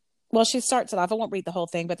 she starts it off. I won't read the whole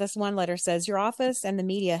thing, but this one letter says, "Your office and the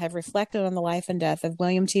media have reflected on the life and death of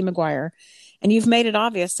William T. McGuire, and you've made it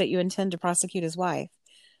obvious that you intend to prosecute his wife.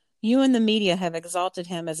 You and the media have exalted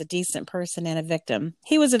him as a decent person and a victim.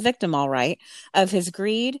 He was a victim, all right, of his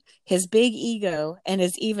greed, his big ego, and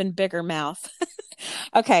his even bigger mouth."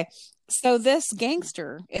 Okay, so this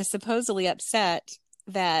gangster is supposedly upset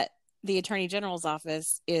that the attorney general's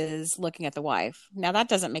office is looking at the wife. Now, that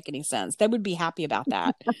doesn't make any sense. They would be happy about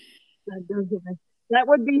that. That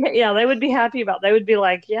would be, they would be happy about. They would be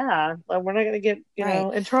like, we're not going to get,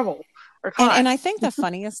 in trouble. And I think the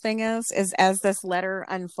funniest thing is as this letter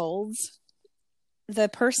unfolds, the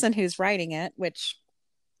person who's writing it, which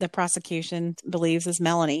the prosecution believes is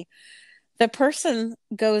Melanie, the person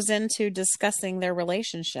goes into discussing their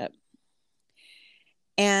relationship.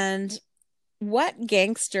 And what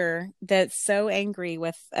gangster that's so angry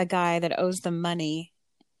with a guy that owes them money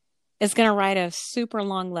is going to write a super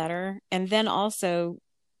long letter and then also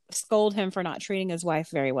scold him for not treating his wife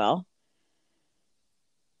very well?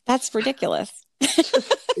 That's ridiculous.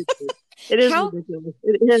 It is How ridiculous.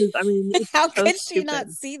 It is. I mean, it's how so could she not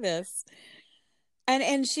stupid. see this?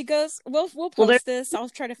 And she goes, we'll Well, post this. I'll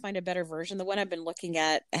try to find a better version. The one I've been looking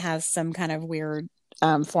at has some kind of weird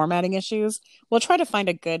formatting issues. We'll try to find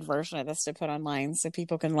a good version of this to put online so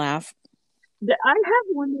people can laugh. I have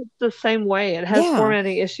one that's the same way. It has Yeah.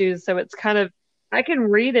 formatting issues, so it's kind of I can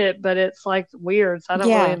read it, but it's like weird. So I don't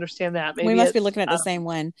really Yeah. understand that. We Maybe must be it's looking at the same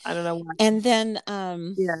one. I don't know why. And then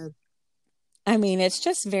Yeah. I mean, it's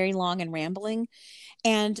just very long and rambling.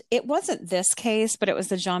 And it wasn't this case, but it was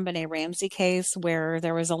the JonBenet Ramsey case where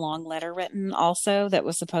there was a long letter written also that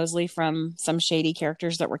was supposedly from some shady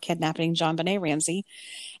characters that were kidnapping JonBenet Ramsey.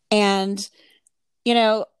 And, you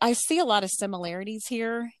know, I see a lot of similarities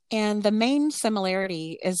here. And the main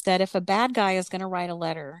similarity is that if a bad guy is going to write a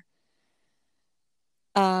letter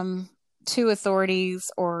to authorities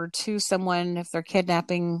or to someone, if they're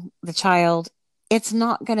kidnapping the child, it's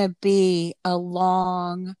not going to be a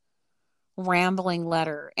long rambling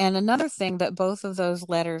letter. And another thing that both of those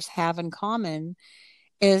letters have in common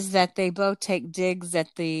is that they both take digs at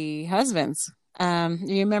the husbands.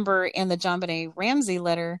 You remember in the JonBenet Ramsey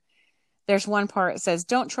letter, there's one part that says,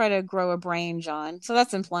 "Don't try to grow a brain, John." So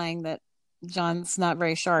that's implying that John's not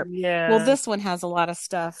very sharp. Well, Yeah. this one has a lot of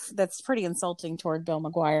stuff that's pretty insulting toward Bill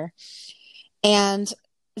McGuire. And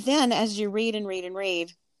then as you read and read and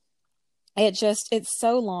read, it's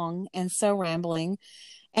so long and so rambling.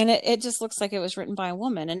 And it just looks like it was written by a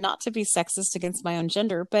woman, and not to be sexist against my own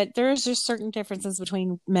gender, but there's just certain differences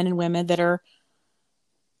between men and women that are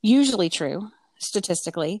usually true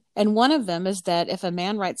statistically. And one of them is that if a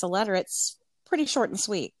man writes a letter, it's pretty short and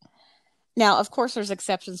sweet. Now, of course, there's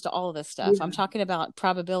exceptions to all of this stuff. Yeah. I'm talking about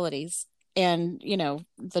probabilities and, you know,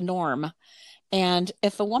 the norm. And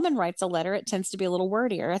if a woman writes a letter, it tends to be a little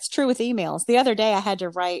wordier. That's true with emails. The other day I had to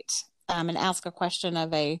write and ask a question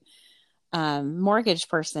of a mortgage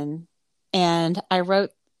person, and I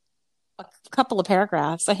wrote a couple of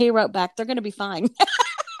paragraphs, and he wrote back, "They're going to be fine."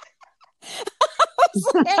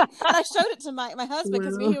 And I showed it to my husband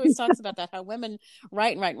because he always talks about that, how women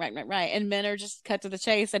write and write and write and write, write, and men are just cut to the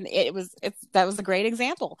chase. And that was a great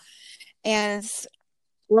example. And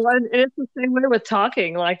Well, and it's the same way with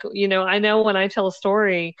talking. Like, you know, I know when I tell a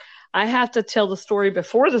story, I have to tell the story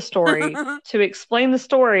before the story to explain the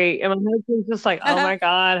story. And my husband's just like, "Oh my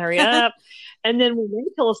God, hurry up." And then when they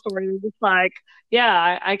tell a story, they're just like,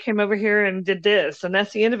 "Yeah, I came over here and did this." And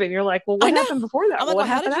that's the end of it. And you're like, "Well, I what know. happened before that? I'm Well, like, what well,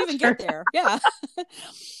 how happened did you even after?" get there? Yeah.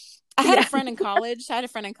 I had a friend in college. Yeah.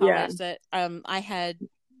 That I had,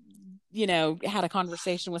 you know, had a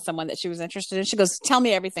conversation with someone that she was interested in. She goes, "Tell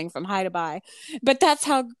me everything from hi to bye." But that's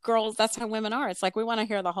how women are. It's like, we want to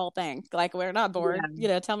hear the whole thing. Like, we're not bored. Yeah. You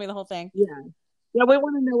know, tell me the whole thing. Yeah. Yeah, we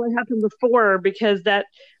want to know what happened before because that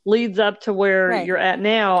leads up to where Right. you're at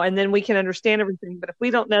now, and then we can understand everything. But if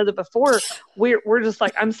we don't know the before, we're just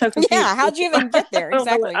like, I'm so Yeah. confused. How'd you even get there?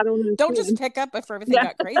 Exactly. I don't Don't just understand. pick up if everything Yeah,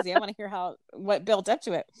 got crazy. I want to hear what built up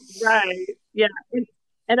to it. right. Yeah,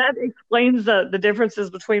 and that explains the differences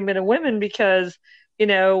between men and women because you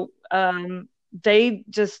know they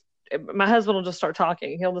just my husband will just start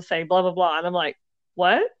talking. He'll just say blah blah blah, and I'm like,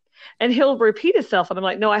 what? And he'll repeat himself, and I'm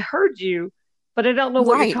like, no, I heard you, but I don't know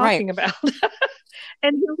what you're Right. Right. talking about.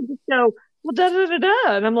 And he'll just go, well, da da da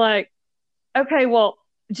da. And I'm like, okay, well,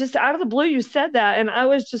 just out of the blue, you said that. And I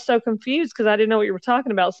was just so confused because I didn't know what you were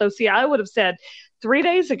talking about. So, see, I would have said 3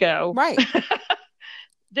 days ago, Right.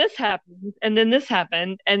 this happened, and then this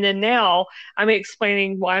happened. And then now I'm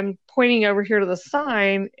explaining why I'm pointing over here to the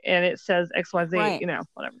sign and it says XYZ, Right. you know,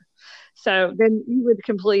 whatever. So then you would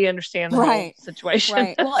completely understand the whole Right. situation.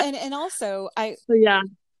 Right. Well, and also So, yeah.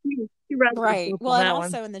 He wrapped right. himself Well, on and that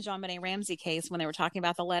also one. in the JonBenet Ramsey case, when they were talking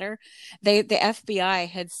about the letter, the FBI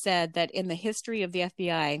had said that in the history of the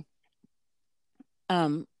FBI,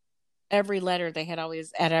 every letter they had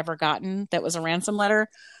ever gotten that was a ransom letter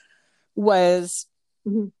was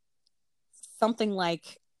Mm-hmm. something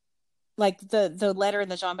like the letter in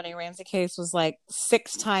the JonBenet Ramsey case was like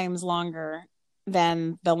 6 times longer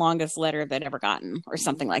than the longest letter they'd ever gotten, or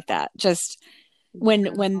something like that. Just when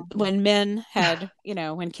men had, you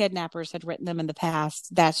know, when kidnappers had written them in the past,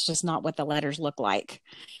 that's just not what the letters look like.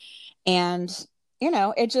 And you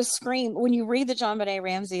know, it just screamed when you read the JonBenet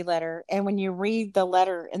Ramsey letter and when you read the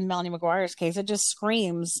letter in Melanie McGuire's case, it just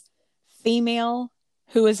screams female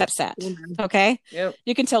who is upset. Okay. Yep.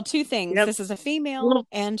 You can tell 2 things. Yep. This is a female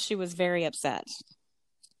and she was very upset.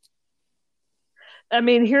 I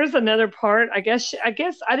mean, here's another part. I guess I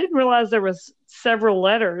didn't realize there was several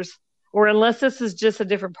letters, or unless this is just a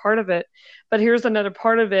different part of it. But here's another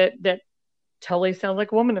part of it that totally sounds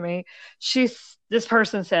like a woman to me. This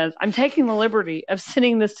person says, "I'm taking the liberty of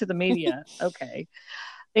sending this to the media." Okay,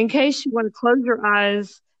 in case you want to close your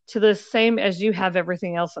eyes to the same as you have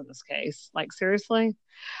everything else in this case. Like seriously,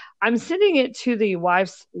 I'm sending it to the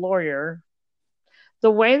wife's lawyer.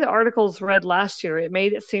 The way the articles read last year, it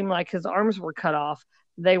made it seem like his arms were cut off.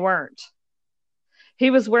 They weren't. He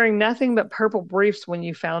was wearing nothing but purple briefs when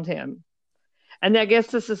you found him. And I guess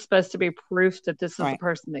this is supposed to be proof that this is the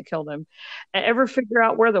person that killed him. Ever figure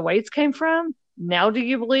out where the weights came from? Now do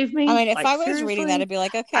you believe me? I mean, if I was reading that, I'd be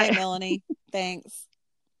like, okay, Melanie, thanks.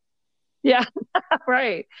 Yeah,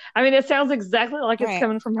 right. I mean, it sounds exactly like it's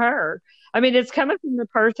coming from her. I mean, it's coming from the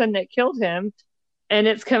person that killed him, and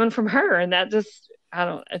it's coming from her. And that just,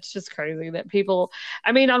 it's just crazy that people,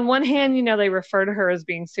 I mean, on one hand, they refer to her as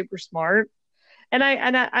being super smart. And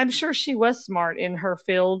I'm sure she was smart in her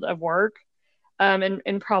field of work,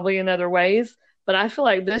 and probably in other ways. But I feel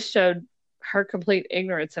like this showed her complete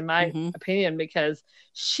ignorance, in my opinion, because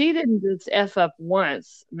she didn't just F up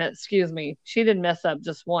once. Excuse me. She didn't mess up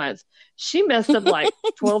just once. She messed up like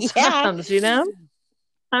 12 times,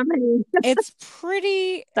 I mean, it's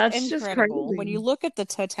pretty that's incredible. Just crazy. When you look at the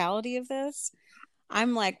totality of this,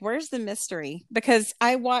 I'm like, where's the mystery? Because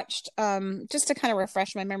I watched, just to kind of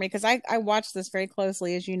refresh my memory, because I watched this very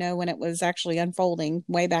closely, as you know, when it was actually unfolding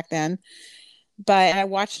way back then. But I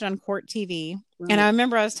watched it on Court TV. And I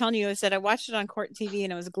remember I was telling you, I said I watched it on Court TV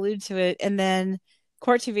and I was glued to it. And then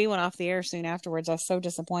Court TV went off the air soon afterwards. I was so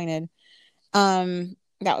disappointed. That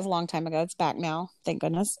was a long time ago. It's back now, thank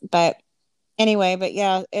goodness. But anyway,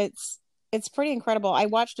 yeah, it's pretty incredible. I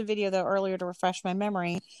watched a video though earlier to refresh my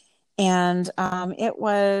memory. And it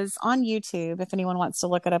was on YouTube, if anyone wants to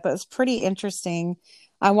look it up. It was pretty interesting.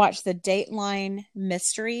 I watched the Dateline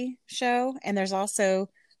Mystery show, and there's also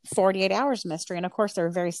 48 Hours Mystery. And of course, they're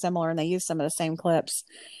very similar, and they use some of the same clips.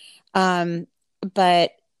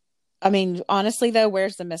 But, I mean, honestly, though,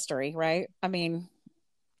 where's the mystery, right? I mean,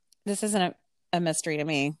 this isn't a mystery to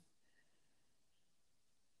me.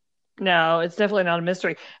 No, it's definitely not a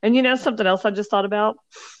mystery. And something else I just thought about?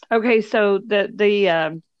 Okay, so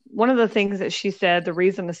the one of the things that she said, the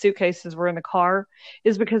reason the suitcases were in the car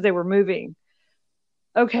is because they were moving.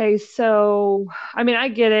 Okay, so, I mean, I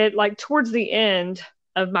get it. Like, towards the end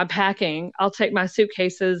of my packing, I'll take my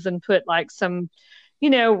suitcases and put, like, some,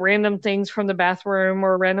 random things from the bathroom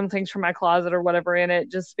or random things from my closet or whatever in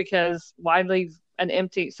it, just because why leave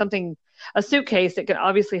a suitcase that can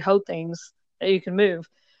obviously hold things that you can move.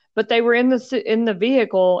 But they were in the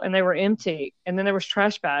vehicle and they were empty. And then there was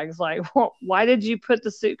trash bags. Like, well, why did you put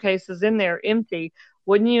the suitcases in there empty?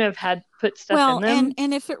 Wouldn't you have had put stuff in them?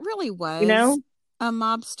 And if it really was a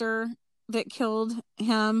mobster that killed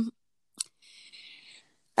him,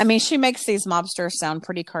 I mean, she makes these mobsters sound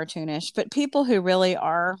pretty cartoonish, but people who really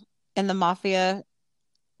are in the mafia,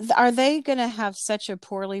 are they going to have such a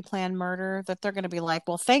poorly planned murder that they're going to be like,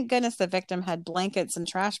 well, thank goodness the victim had blankets and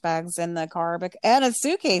trash bags in the car and his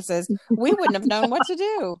suitcases. We wouldn't have known what to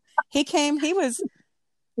do. We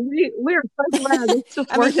were so glad. It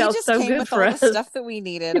just worked out so good for us. The stuff that we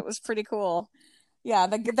needed. It was pretty cool. Yeah,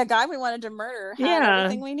 the guy we wanted to murder had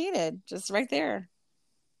everything we needed, just right there.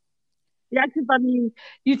 Yeah, because I mean,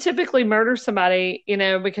 you typically murder somebody,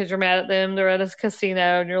 because you're mad at them. They're at a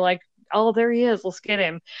casino, and you're like, "Oh, there he is. Let's get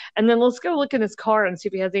him." And then let's go look in his car and see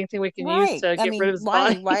if he has anything we can use to get rid of his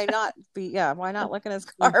body. Why not why not look in his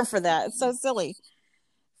car for that? It's so silly.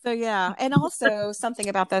 So yeah, and also something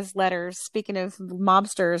about those letters. Speaking of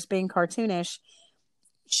mobsters being cartoonish,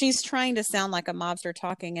 she's trying to sound like a mobster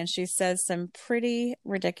talking, and she says some pretty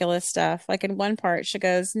ridiculous stuff. Like in one part, she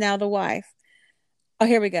goes, "Now the wife." Oh,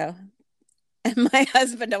 here we go. And my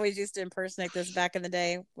husband always used to impersonate this back in the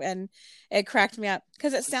day, and it cracked me up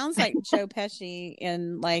because it sounds like Joe Pesci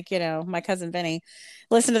in, like, My Cousin Vinny.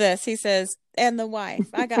 Listen to this. He says, "And the wife.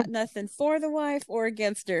 I got nothing for the wife or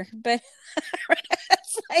against her." But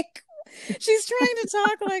it's like she's trying to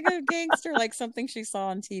talk like a gangster, like something she saw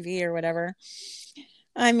on TV or whatever.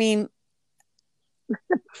 I mean,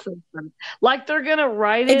 like they're going to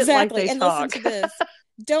write it exactly. Like they and talk. Listen to this.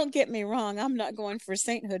 Don't get me wrong. I'm not going for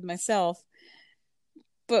sainthood myself.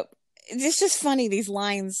 But it's just funny, these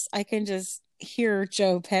lines. I can just hear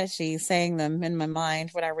Joe Pesci saying them in my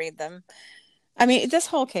mind when I read them. I mean, this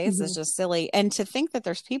whole case is just silly. And to think that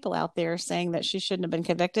there's people out there saying that she shouldn't have been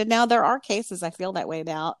convicted. Now, there are cases I feel that way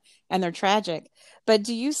about, and they're tragic. But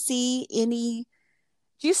do you see any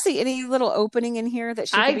little opening in here that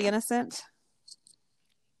she could be innocent?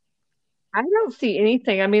 I don't see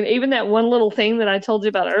anything. I mean, even that one little thing that I told you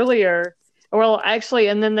about earlier. Well, actually,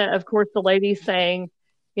 and then of course the lady saying,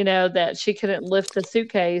 that she couldn't lift the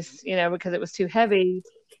suitcase, because it was too heavy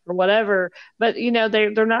or whatever. But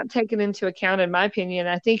they're not taken into account, in my opinion.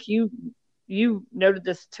 I think you noted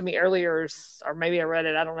this to me earlier, or maybe I read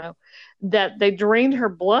it. I don't know. That they drained her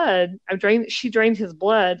blood. She drained his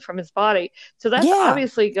blood from his body, so that's Yeah.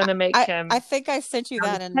 obviously going to make him I think I sent you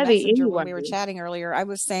that in heavy Messenger anyway. when we were chatting earlier. I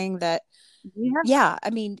was saying that, Yeah. yeah, I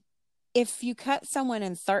mean, if you cut someone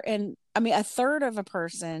a third of a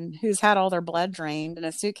person who's had all their blood drained in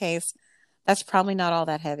a suitcase, that's probably not all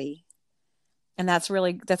that heavy. And that's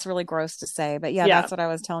really gross to say. But yeah, that's what I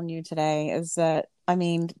was telling you today is that, I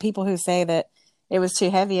mean, people who say that it was too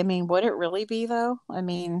heavy, I mean, would it really be though? I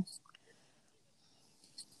mean,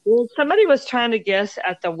 well, somebody was trying to guess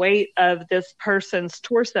at the weight of this person's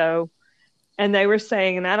torso, and they were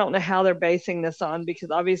saying, and I don't know how they're basing this on,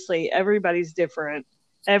 because obviously everybody's different.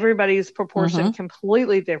 Everybody's proportion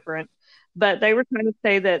completely different. But they were trying to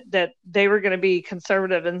say that they were going to be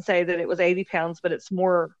conservative and say that it was 80 pounds, but it's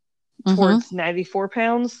more towards 94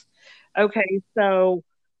 pounds. Okay, so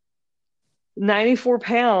 94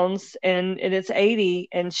 pounds and it's 80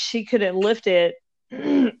 and she couldn't lift it.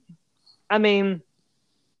 I mean,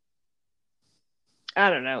 I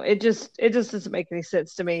don't know. It just doesn't make any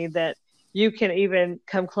sense to me that you can even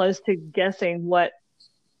come close to guessing what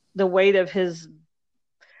the weight of his.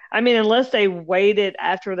 I mean, unless they weighed it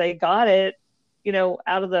after they got it,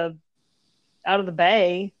 out of the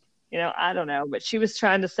bay, I don't know. But she was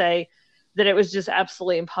trying to say that it was just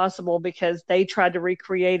absolutely impossible because they tried to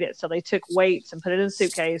recreate it. So they took weights and put it in a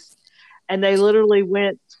suitcase, and they literally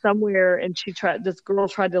went somewhere, and this girl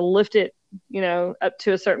tried to lift it, up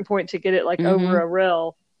to a certain point to get it like over a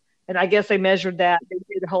rail. And I guess they measured that. They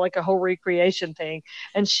did a whole recreation thing,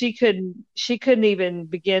 and she couldn't even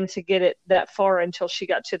begin to get it that far until she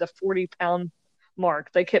got to the 40-pound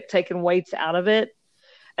mark. They kept taking weights out of it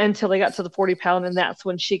until they got to the 40-pound, and that's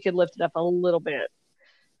when she could lift it up a little bit.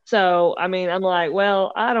 So, I mean, I'm like,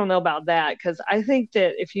 well, I don't know about that, because I think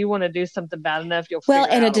that if you want to do something bad enough, you'll figure out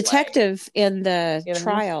a way. Well, and a detective in the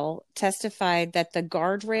trial testified that the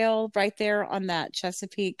guardrail right there on that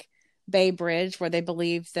Chesapeake Bay Bridge, where they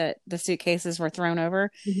believe that the suitcases were thrown over,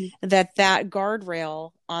 that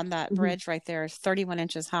guardrail on that bridge right there is 31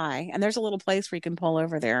 inches high. And there's a little place where you can pull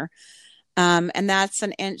over there. And that's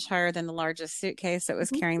an inch higher than the largest suitcase that was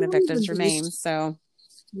carrying the victim's remains. So...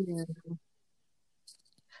 Yeah.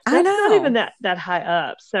 That's not even that high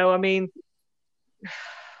up. So, I mean,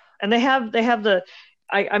 and they have the,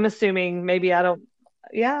 I'm assuming, maybe I don't,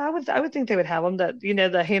 I would think they would have them, that,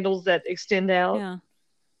 the handles that extend out. Yeah.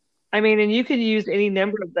 I mean, and you could use any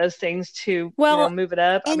number of those things to, move it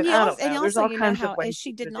up. I mean, I don't know. There's all kinds of ways.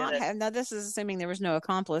 She did not have, now this is assuming there was no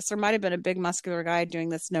accomplice. There might have been a big muscular guy doing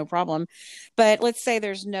this, no problem. But let's say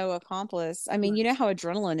there's no accomplice. I mean, you know how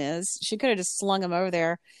adrenaline is. She could have just slung him over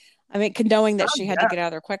there. I mean, knowing that she had to get out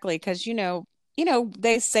of there quickly, because,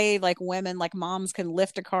 they say like women, like moms can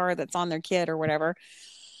lift a car that's on their kid or whatever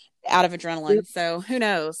out of adrenaline. Yep. So who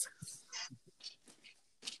knows?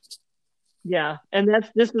 Yeah. And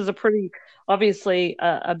this is a pretty, obviously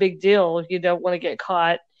a big deal. You don't want to get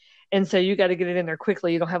caught. And so you got to get it in there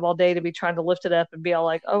quickly. You don't have all day to be trying to lift it up and be all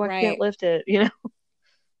like, oh, I can't lift it,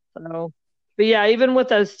 So, but yeah, even with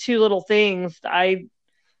those two little things, I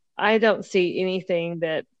don't see anything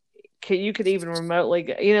that you could even remotely,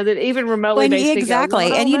 that even remotely makes me exactly.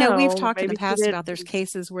 go, and we've talked in the past about there's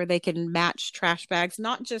cases where they can match trash bags,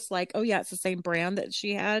 not just like, oh yeah, it's the same brand that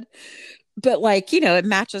she had, but like, it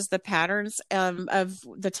matches the patterns of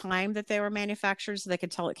the time that they were manufactured, so they could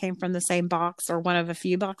tell it came from the same box or one of a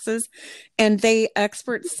few boxes. And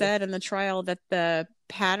experts said in the trial that the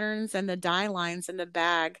patterns and the dye lines in the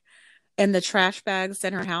bag and the trash bags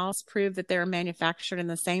in her house prove that they were manufactured in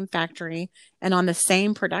the same factory and on the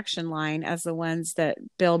same production line as the ones that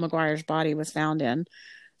Bill McGuire's body was found in.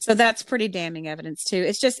 So that's pretty damning evidence too.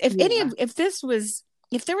 It's just, if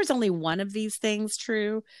there was only one of these things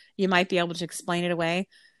true, you might be able to explain it away,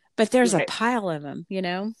 but there's a pile of them,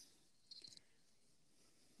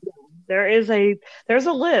 There's a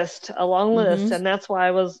list, a long list. And that's why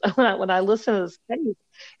I was, when I listened to this case,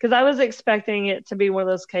 because I was expecting it to be one of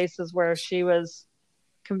those cases where she was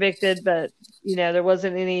convicted, but, there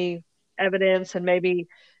wasn't any evidence, and maybe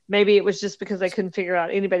it was just because they couldn't figure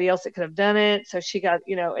out anybody else that could have done it. So she got,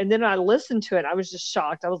 and then I listened to it. I was just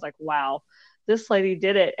shocked. I was like, wow, this lady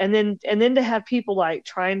did it. And then to have people like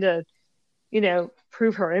trying to,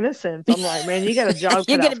 prove her innocence. I'm like, man, you got a job.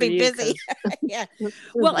 You're going to be busy. Yeah.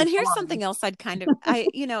 Well, and here's something else I'd kind of,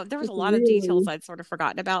 there was a lot of details I'd sort of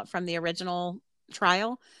forgotten about from the original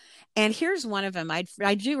trial. And here's one of them.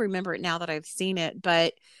 I do remember it now that I've seen it,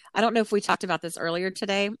 but I don't know if we talked about this earlier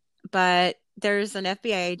today, but there's an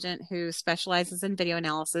FBI agent who specializes in video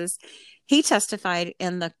analysis. He testified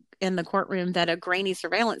in the courtroom that a grainy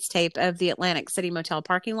surveillance tape of the Atlantic City Motel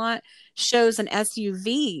parking lot shows an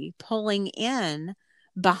SUV pulling in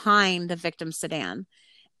behind the victim's sedan.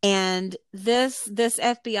 And this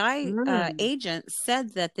FBI agent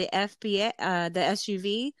said that the the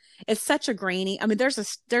SUV is such a grainy. I mean,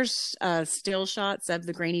 there's still shots of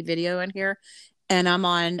the grainy video in here, and I'm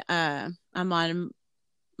on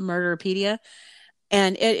Murderpedia,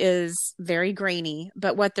 and it is very grainy.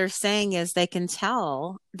 But what they're saying is they can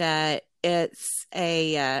tell that it's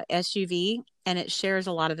a SUV, and it shares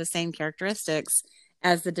a lot of the same characteristics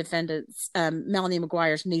as the defendant's Melanie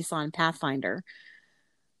McGuire's Nissan Pathfinder.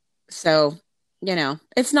 So,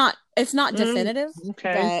 it's not definitive,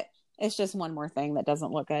 but it's just one more thing that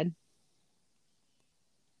doesn't look good.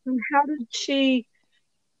 How did she?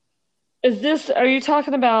 Are you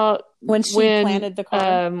talking about when she planted the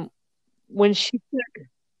car? When she took.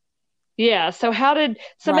 Yeah. So how did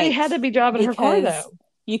somebody had to be driving her car though?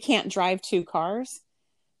 You can't drive two cars.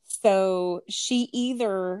 So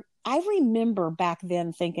I remember back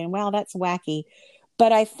then thinking, wow, that's wacky.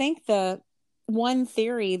 But I think the one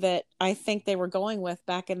theory that I think they were going with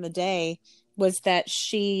back in the day was that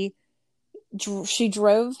she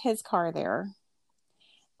drove his car there,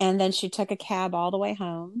 and then she took a cab all the way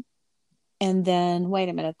home. And then, wait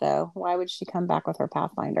a minute though, why would she come back with her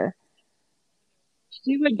Pathfinder?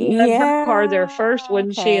 She would drive her car there first,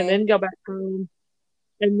 wouldn't she? And then go back home,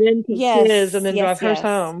 and then take his, and then drive hers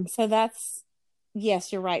home. So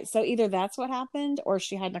yes, you're right. So either that's what happened, or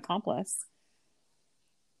she had an accomplice.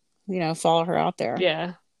 Follow her out there.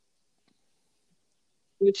 Yeah.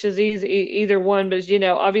 Which is easy, either one. But,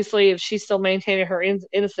 obviously if she's still maintaining her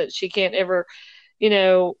innocence, she can't ever,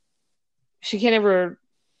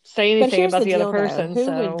 say anything about the other person. Who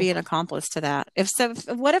would be an accomplice to that?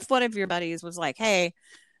 What if one of your buddies was like, hey,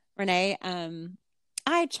 Renee,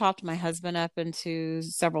 I chopped my husband up into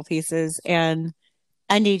several pieces, and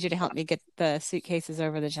I need you to help me get the suitcases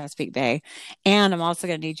over the Chesapeake Bay. And I'm also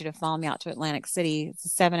going to need you to follow me out to Atlantic City.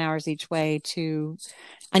 It's 7 hours each way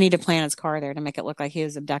I need to plant his car there to make it look like he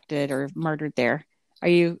was abducted or murdered there. Are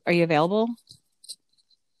you available?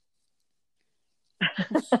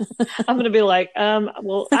 I'm going to be like,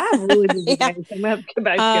 well, I have really busy days. I'm going to have to come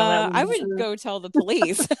back to you on that one. I would go tell the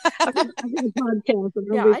police. I got a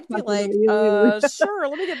podcast. I'd be like, sure,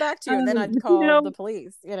 let me get back to you. And then I'd call the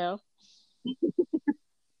police,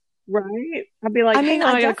 Right? I'd be like,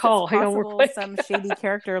 I got a call. Hang on real quick. Some shady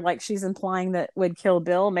character, like she's implying that would kill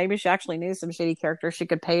Bill. Maybe she actually knew some shady character she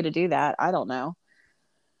could pay to do that. I don't know.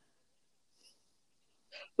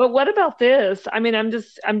 But what about this? I mean, I'm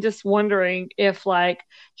just wondering if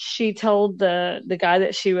she told the guy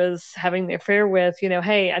that she was having the affair with,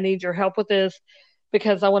 hey, I need your help with this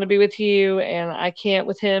because I want to be with you, and I can't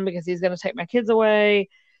with him because he's going to take my kids away.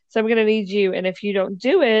 So I'm going to need you, and if you don't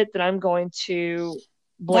do it, then I'm going to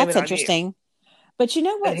blame it on you. That's interesting. But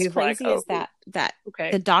what's crazy is that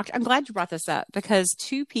the doctor. I'm glad you brought this up because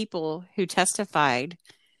two people who testified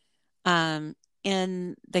in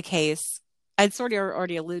the case. I'd sort of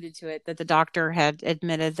already alluded to it, that the doctor had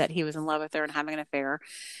admitted that he was in love with her and having an affair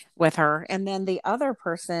with her. And then the other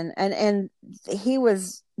person, and he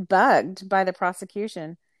was bugged by the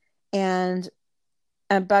prosecution and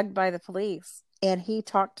bugged by the police. And he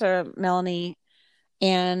talked to Melanie,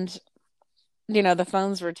 and, the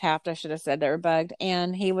phones were tapped. I should have said they were bugged.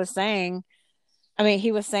 And he was saying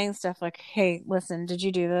stuff like, hey, listen, did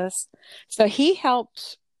you do this? So he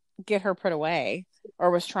helped get her put away,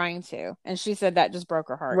 or was trying to, and she said that just broke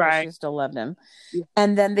her heart. Right, she still loved him. Yeah.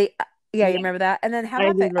 And then you remember that. And then how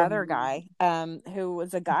about the other guy, who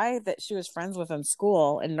was a guy that she was friends with in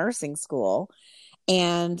school, in nursing school,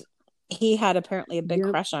 and he had apparently a big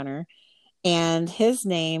crush on her, and his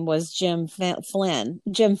name was Finn, Finn,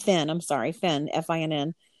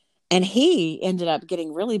 and he ended up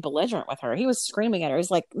getting really belligerent with her. He was screaming at her.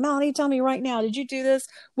 He's like, Melanie, tell me right now, did you do this?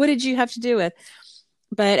 What did you have to do with?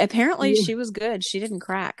 But apparently she was good. She didn't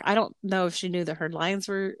crack. I don't know if she knew that her lines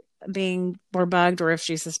were bugged, or if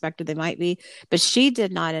she suspected they might be, but she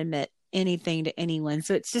did not admit anything to anyone.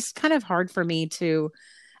 So it's just kind of hard for me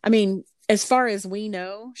as far as we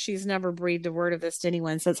know, she's never breathed a word of this to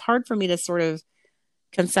anyone. So it's hard for me to sort of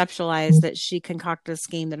conceptualize that she concocted a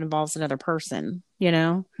scheme that involves another person,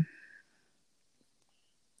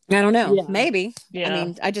 I don't know. Yeah. Maybe.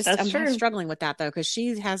 Yeah. I'm struggling with that though, because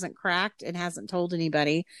she hasn't cracked and hasn't told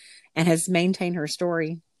anybody, and has maintained her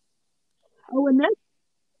story. Oh, and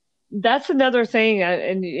That's another thing,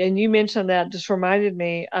 and you mentioned that just reminded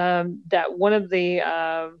me that one of the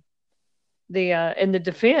in the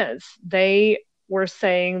defense they were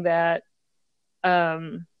saying that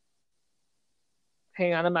um,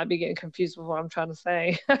 hang on, I might be getting confused with what I'm trying to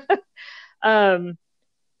say. um,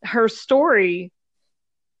 her story,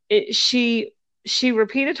 she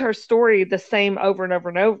repeated her story the same over and over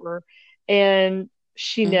and over, and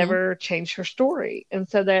she Mm-hmm. never changed her story, and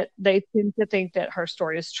so that they tend to think that her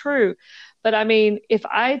story is true. But I mean, if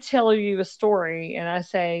I tell you a story and I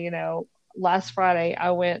say, last Friday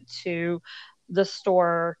I went to the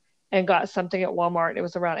store and got something at Walmart. It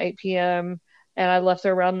was around 8 p.m. and I left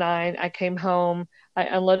there around 9. I came home, I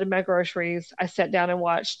unloaded my groceries, I sat down and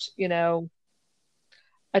watched,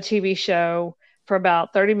 a TV show for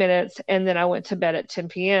about 30 minutes, and then I went to bed at 10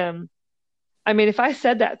 p.m. I mean, if I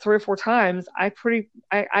said that 3 or 4 times, I'm pretty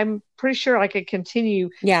sure I could continue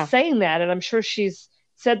Yeah, saying that, and I'm sure she's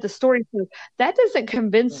said the story. So that doesn't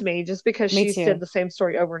convince me just because me she said too. the same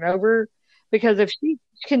story over and over. Because if she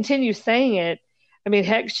continues saying it, I mean,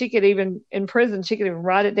 heck, she could even in prison, she could even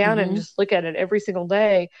write it down and Mm-hmm. just look at it every single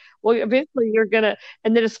day. Well, eventually you're gonna,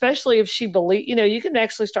 and then especially if she believe, you can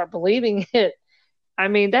actually start believing it. I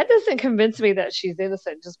mean, that doesn't convince me that she's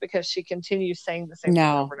innocent just because she continues saying the same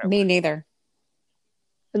thing over No, and over me again. neither.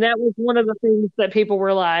 And that was one of the things that people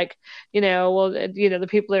were like, well, the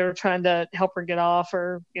people that were trying to help her get off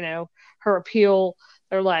or, her appeal,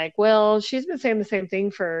 they're like, well, she's been saying the same thing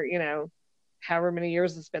for, however many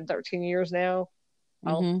years. It's been 13 years now.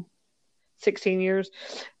 Well, Mm-hmm. 16 years.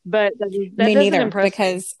 But that Me doesn't neither, impress me.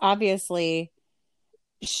 because obviously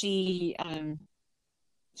she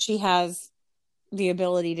has the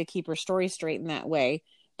ability to keep her story straight in that way.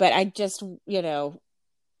 But I just,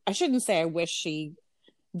 I shouldn't say I wish she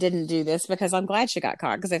didn't do this, because I'm glad she got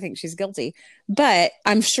caught, because I think she's guilty. But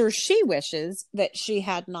I'm sure she wishes that she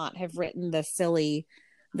had not have written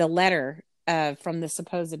the letter from the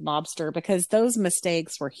supposed mobster, because those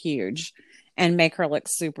mistakes were huge and make her look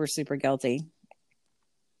super, super guilty.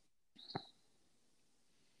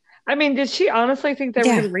 I mean, did she honestly think they were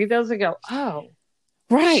Yeah, going to read those and go, oh,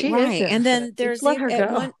 right, she is right. And innocent? then Just there's let her at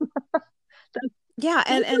go. one, yeah,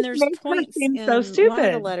 That and just there's makes her points seem so in one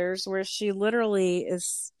of the stupid. letters where she literally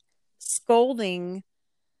is scolding.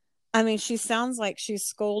 I mean, she sounds like she's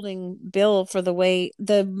scolding Bill for the way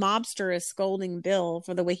the mobster is scolding Bill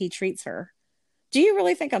for the way he treats her. Do you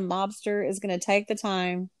really think a mobster is going to take the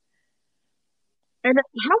time? And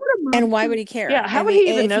how would a And why mobster, would he care? yeah, I how would mean, he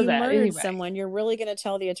even if know you that murdered anyway? someone, you're really going to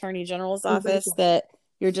tell the attorney general's office Exactly. that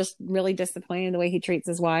you're just really disappointed in the way he treats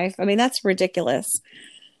his wife? I mean, that's ridiculous.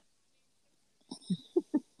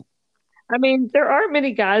 I mean, there aren't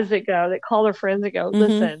many guys that call their friends and go, Mm-hmm.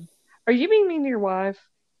 listen, are you being mean to your wife?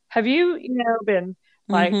 Have you, been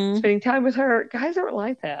like Mm-hmm. spending time with her? Guys aren't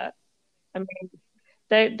like that. I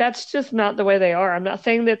mean, that's just not the way they are. I'm not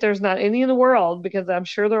saying that there's not any in the world because I'm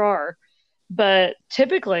sure there are, but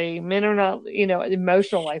typically men are not,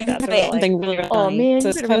 emotional like that. They're not like, Something really oh funny. man, So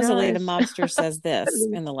you better be supposedly the nice. mobster says this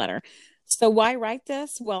in the letter. So why write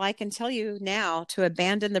this? Well, I can tell you now to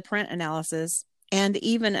abandon the print analysis and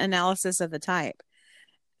even analysis of the type.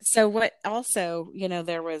 So what also,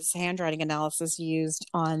 there was handwriting analysis used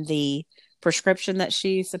on the prescription that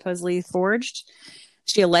she supposedly forged.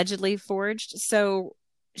 She allegedly forged. So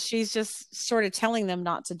she's just sort of telling them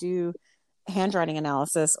not to do handwriting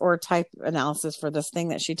analysis or type analysis for this thing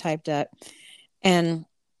that she typed up. And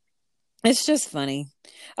it's just funny.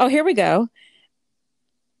 Oh, here we go.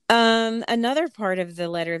 Another part of the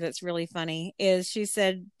letter that's really funny is she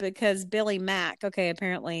said, because Billy Mack, okay,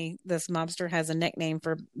 apparently this mobster has a nickname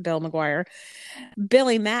for Bill McGuire.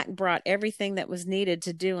 Billy Mack brought everything that was needed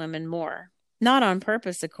to do him and more. Not on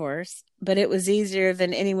purpose, of course, but it was easier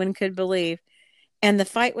than anyone could believe. And the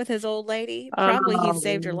fight with his old lady, probably he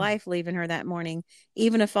saved her Um, life leaving her that morning,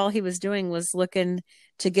 even if all he was doing was looking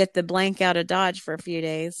to get the blank out of Dodge for a few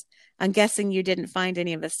days. I'm guessing you didn't find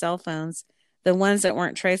any of his cell phones, the ones that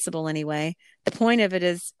weren't traceable anyway. The point of it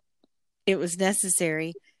is, it was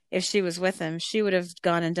necessary. If she was with him, she would have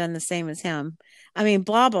gone and done the same as him. I mean,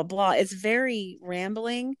 blah, blah, blah. It's very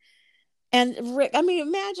rambling. And I mean,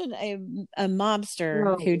 imagine a mobster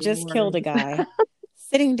oh who just killed Lord. a guy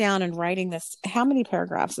sitting down and writing this. How many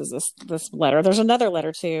paragraphs is this letter? There's another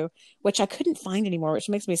letter too, which I couldn't find anymore, which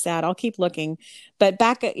makes me sad. I'll keep looking. But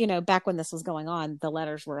back when this was going on, the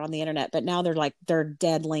letters were on the internet, but now they're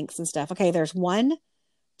dead links and stuff. Okay, there's 1,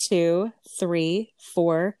 2, 3,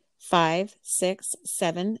 4, 5, 6,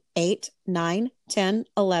 7, 8, 9, 10,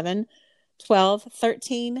 11, 12,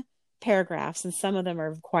 13 paragraphs, and some of them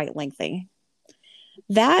are quite lengthy.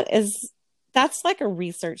 That is that's like a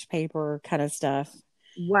research paper kind of stuff.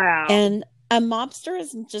 Wow. And a mobster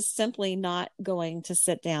is just simply not going to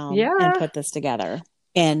sit down and Yeah. put this together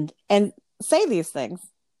and say these things.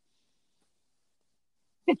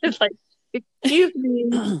 It's like, excuse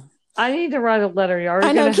me, I need to write a letter. You're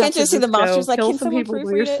I know. gonna have Can't to you see the just go mobster's like, kill can some someone people by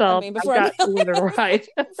proofread it? I yourself. mean, I've before I got a letter to write.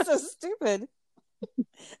 It's so stupid.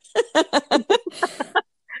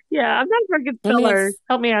 Yeah, I'm not a very good I mean, speller.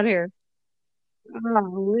 Help me out here.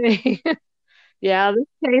 Oh, yeah, this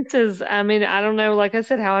case is, I mean, I don't know, like I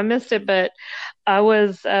said, how I missed it, but I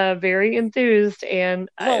was very enthused and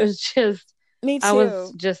well, me I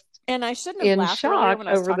was too. just And I shouldn't have in laughed earlier shock when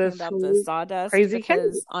I was over talking this about the whole sawdust crazy case.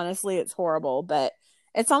 because honestly, it's horrible. But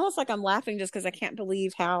it's almost like I'm laughing just because I can't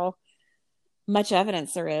believe how much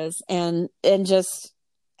evidence there is and just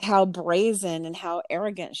how brazen and how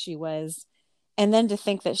arrogant she was. And then to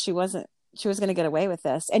think that she was going to get away with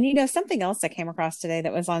this. And something else I came across today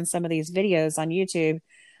that was on some of these videos on YouTube.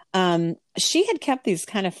 She had kept these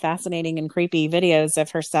kind of fascinating and creepy videos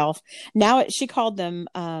of herself. Now she called them,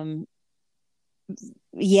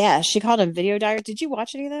 she called them video diaries. Did you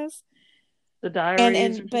watch any of those? The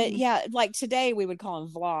diaries. But yeah, like today we would call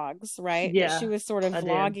them vlogs, right? But Yeah, she was sort of I did.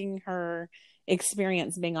 vlogging her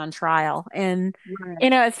experience being on trial. And,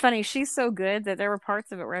 Right. it's funny. She's so good that there were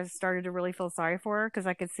parts of it where I started to really feel sorry for her because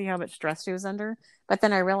I could see how much stress she was under. But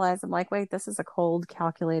then I realized, I'm like, wait, this is a cold,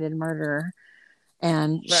 calculated murderer.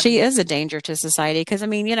 And Right. she is a danger to society because, I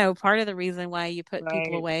mean, part of the reason why you put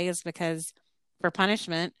people Right. away is because for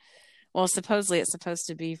punishment. Well, supposedly it's supposed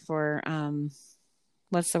to be for,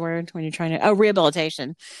 what's the word when you're trying to,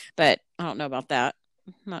 rehabilitation. But I don't know about that.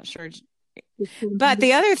 I'm not sure. But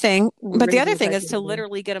the other thing is to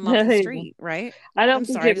literally get them off the street, right? I don't I'm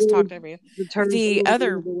think sorry, I it just really talked over you.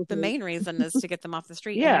 determines The main reason is to get them off the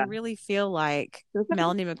street. Yeah. And I really feel like Okay.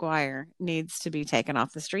 Melanie McGuire needs to be taken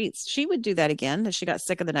off the streets. She would do that again if she got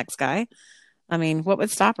sick of the next guy. I mean, what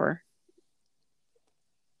would stop her?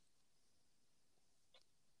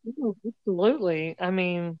 Oh, absolutely. I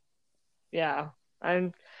mean, yeah.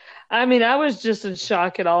 I was just in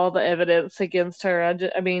shock at all the evidence against her. And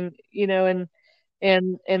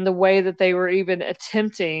the way that they were even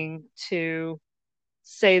attempting to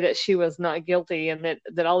say that she was not guilty and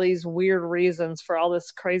that all these weird reasons for all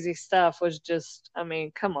this crazy stuff was just, I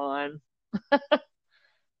mean, come on.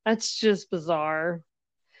 That's just bizarre.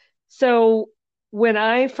 So when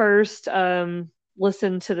I first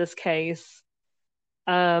listened to this case,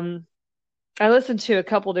 I listened to a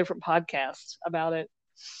couple different podcasts about it.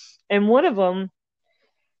 And one of them,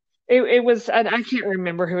 it was, and I can't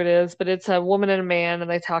remember who it is, but it's a woman and a man, and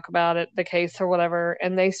they talk about it, the case or whatever,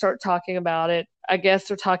 and they start talking about it. I guess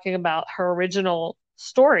they're talking about her original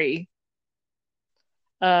story,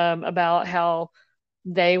 about how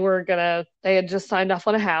they had just signed off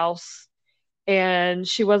on a house, and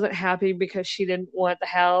she wasn't happy because she didn't want the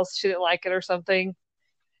house, she didn't like it or something.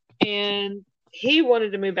 And he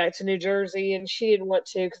wanted to move back to New Jersey, and she didn't want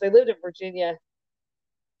to because they lived in Virginia.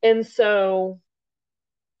 And so,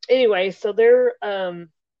 anyway, so they're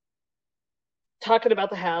talking about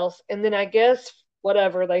the house, and then I guess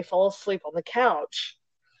whatever, they fall asleep on the couch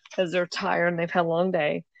because they're tired and they've had a long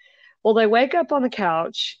day. Well, they wake up on the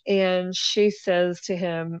couch, and she says to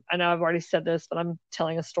him, I know I've already said this, but I'm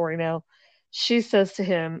telling a story now. She says to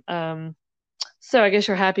him, so I guess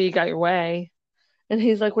you're happy you got your way. And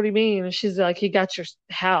he's like, what do you mean? And she's like, you got your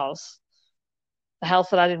house, the house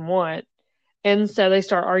that I didn't want. And so they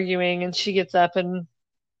start arguing, and she gets up and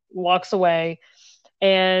walks away.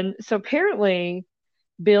 And so apparently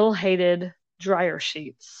Bill hated dryer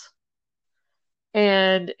sheets.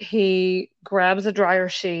 And he grabs a dryer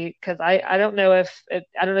sheet because I don't know I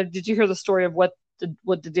don't know. Did you hear the story of what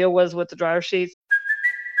the deal was with the dryer sheets?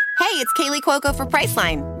 Hey, it's Kaylee Cuoco for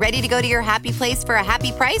Priceline. Ready to go to your happy place for a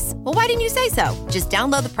happy price? Well, why didn't you say so? Just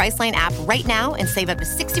download the Priceline app right now and save up to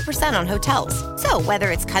 60% on hotels. So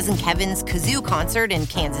whether it's Cousin Kevin's Kazoo Concert in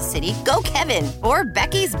Kansas City, go Kevin, or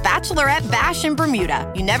Becky's Bachelorette Bash in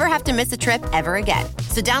Bermuda, you never have to miss a trip ever again.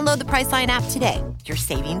 So download the Priceline app today. Your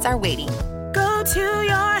savings are waiting. Go to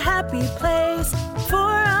your happy place for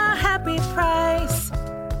a happy price.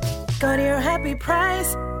 Go to your happy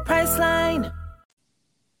price, Priceline.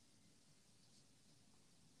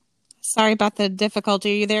 Sorry about the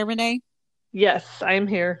difficulty. Are you there, Renee? Yes, I'm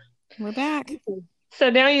here. We're back. So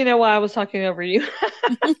now you know why I was talking over you.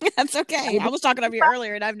 That's okay. I was talking over you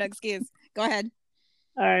earlier, and I have no excuse. Go ahead.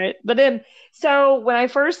 All right. But then, so when I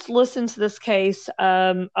first listened to this case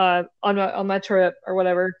on my trip or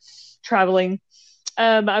whatever, traveling,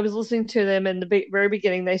 I was listening to them in the very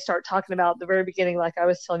beginning. They start talking about the very beginning, like I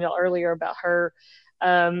was telling y'all earlier about her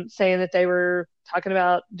saying that they were talking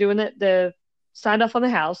about doing the signed off on the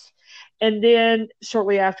house. And then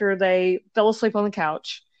shortly after, they fell asleep on the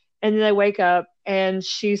couch. And then they wake up and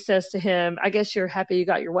she says to him, I guess you're happy you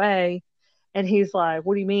got your way. And he's like,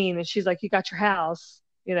 what do you mean? And she's like, you got your house,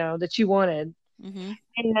 that you wanted. Mm-hmm.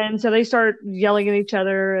 And so they start yelling at each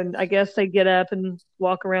other, and I guess they get up and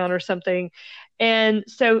walk around or something. And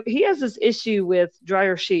so he has this issue with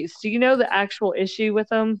dryer sheets. Do you know the actual issue with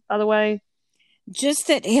them, by the way? Just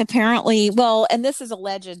that he apparently, well, and this is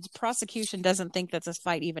alleged, prosecution doesn't think that this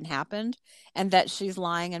fight even happened and that she's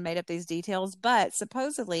lying and made up these details, but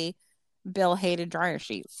supposedly Bill hated dryer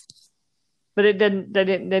sheets. But they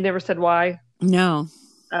never said why? No.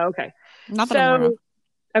 Oh, okay. Not that I'm aware of.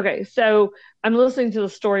 Okay, so I'm listening to the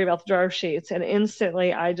story about the dryer sheets, and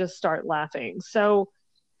instantly I just start laughing. So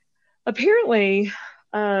apparently,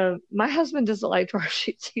 my husband doesn't like dryer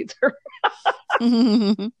sheets either.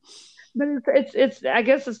 But it's I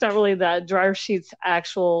guess it's not really the dryer sheet's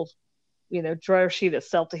actual, dryer sheet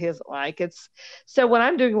itself that he doesn't like. It's so when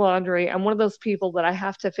I'm doing laundry, I'm one of those people that I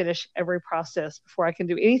have to finish every process before I can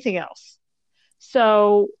do anything else.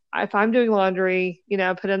 So if I'm doing laundry,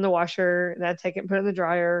 I put it in the washer and I take it and put it in the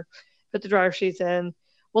dryer, put the dryer sheets in.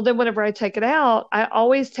 Well, then whenever I take it out, I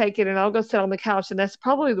always take it and I'll go sit on the couch. And that's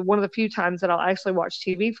probably one of the few times that I'll actually watch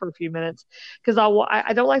TV for a few minutes, because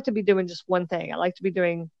I don't like to be doing just one thing. I like to be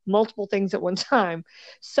doing multiple things at one time.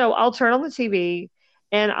 So I'll turn on the TV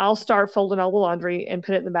and I'll start folding all the laundry and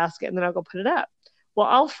put it in the basket, and then I'll go put it up. Well,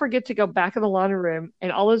 I'll forget to go back in the laundry room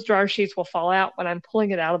and all those dryer sheets will fall out when I'm pulling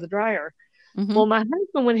it out of the dryer. Mm-hmm. Well, my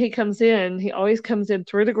husband, when he comes in, he always comes in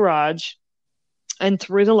through the garage and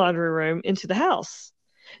through the laundry room into the house.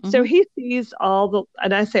 Mm-hmm. So he sees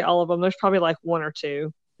and I say all of them, there's probably like one or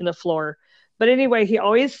two in the floor. But anyway, he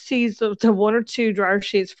always sees the one or two dryer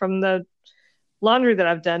sheets from the laundry that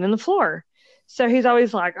I've done in the floor. So he's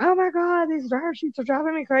always like, oh my God, these dryer sheets are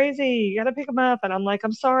driving me crazy. You got to pick them up. And I'm like,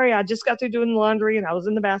 I'm sorry. I just got through doing the laundry and I was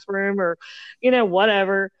in the bathroom or,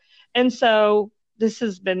 whatever. And so this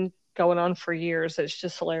has been going on for years. It's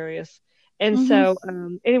just hilarious. And Mm-hmm. so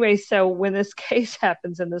anyway, so when this case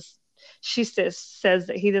happens and she says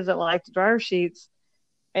that he doesn't like the dryer sheets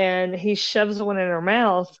and he shoves one in her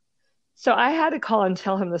mouth. So I had to call and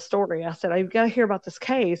tell him the story. I said, I've got to hear about this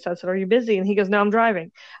case. I said, are you busy? And he goes, no, I'm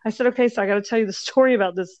driving. I said, okay, so I got to tell you the story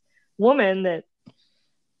about this woman that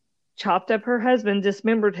chopped up her husband,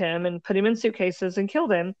 dismembered him, and put him in suitcases and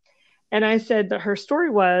killed him. And I said that her story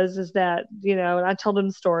is that, and I told him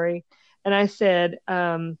the story. And I said,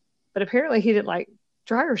 but apparently he didn't like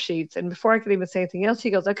dryer sheets. And before I could even say anything else,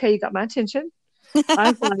 he goes, okay, you got my attention.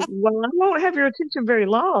 I was like, well, I won't have your attention very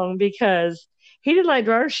long, because he didn't like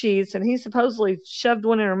dryer sheets and he supposedly shoved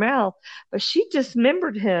one in her mouth, but she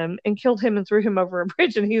dismembered him and killed him and threw him over a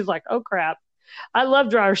bridge. And he's like, oh crap, I love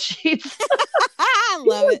dryer sheets. I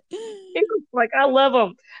love it. He was like, I love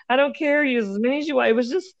them. I don't care. Use as many as you want.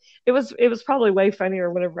 It was probably way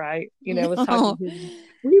funnier whenever I, was talking to him.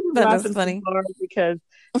 We were laughing so hard because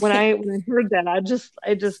when I heard that,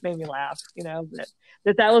 it just made me laugh,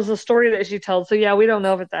 that was the story that she told. So yeah, we don't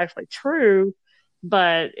know if it's actually true,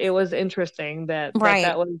 but it was interesting that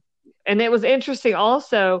was, and it was interesting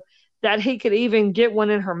also that he could even get one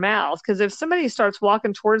in her mouth. Because if somebody starts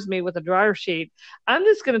walking towards me with a dryer sheet, I'm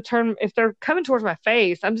just going to turn, if they're coming towards my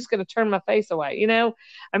face, I'm just going to turn my face away.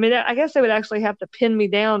 I mean, I guess they would actually have to pin me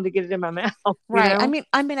down to get it in my mouth. Right.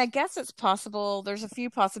 I mean, I guess it's possible. There's a few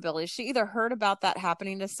possibilities. She either heard about that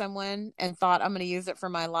happening to someone and thought, I'm going to use it for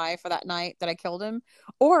my life, for that night that I killed him,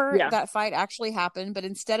 or that fight actually happened, but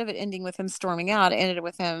instead of it ending with him storming out, it ended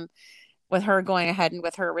with her going ahead and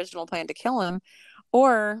with her original plan to kill him.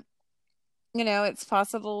 Or, it's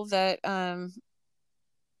possible that, I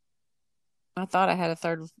thought I had a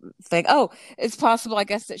third thing. Oh, it's possible, I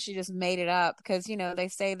guess, that she just made it up because, they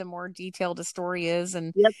say the more detailed a story is,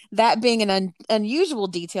 and that being an unusual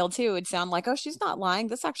detail too, it'd sound like, oh, she's not lying.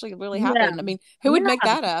 This actually really happened. I mean, who would make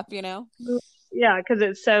that up, Yeah, because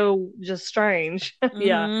it's so just strange.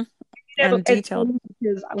 Mm-hmm. And detailed.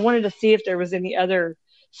 Because I wanted to see if there was any other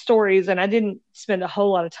stories, and I didn't spend a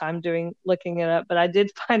whole lot of time looking it up, but I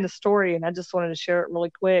did find the story, and I just wanted to share it really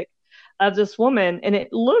quick, of this woman. And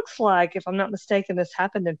it looks like, if I'm not mistaken, this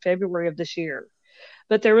happened in February of this year.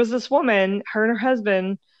 But there was this woman, her and her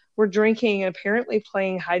husband were drinking and apparently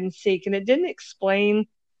playing hide and seek, and it didn't explain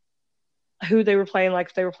who they were playing, like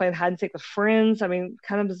if they were playing hide and seek with friends. I mean,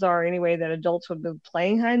 kind of bizarre anyway that adults would be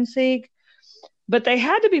playing hide and seek, but they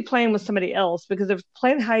had to be playing with somebody else, because if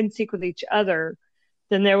playing hide and seek with each other,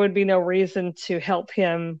 then there would be no reason to help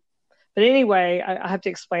him. But anyway, I have to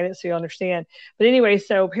explain it so you understand. But anyway,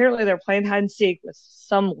 so apparently they're playing hide and seek with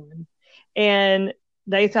someone, and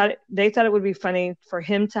they thought it would be funny for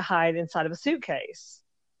him to hide inside of a suitcase.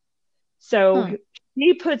 So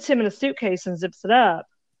he puts him in a suitcase and zips it up.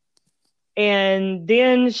 And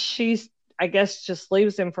then I guess, just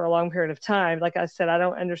leaves him for a long period of time. Like I said, I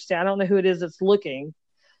don't understand. I don't know who it is that's looking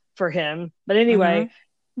for him. But anyway,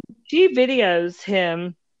 she videos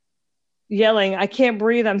him yelling, "I can't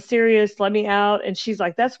breathe. I'm serious. Let me out." And she's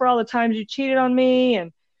like, "That's for all the times you cheated on me.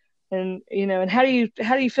 And how do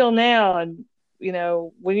you feel now? And,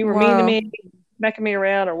 when you were mean to me, smacking me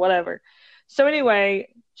around or whatever." So anyway,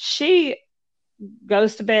 she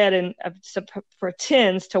goes to bed and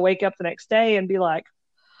pretends to wake up the next day and be like,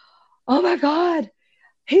 "Oh my God,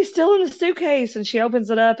 he's still in the suitcase." And she opens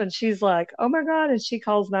it up and she's like, "Oh my God." And she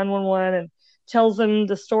calls 911 and tells them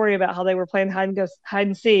the story about how they were playing hide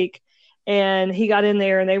and seek. And he got in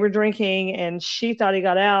there and they were drinking and she thought he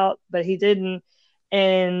got out, but he didn't.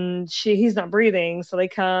 And he's not breathing. So they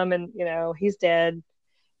come and, he's dead.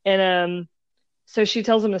 And, so she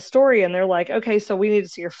tells them the story and they're like, "Okay, so we need to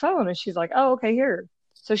see your phone." And she's like, "Oh, okay, here."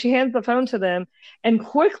 So she hands the phone to them and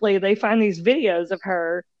quickly they find these videos of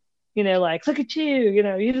her, like, "Look at you,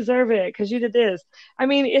 you deserve it because you did this." I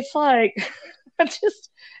mean, it's like,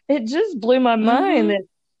 it just blew my mind that,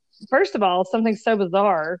 first of all, something so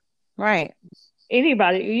bizarre. Right.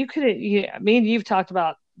 Anybody, you couldn't, me and you've talked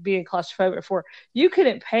about being claustrophobic before. You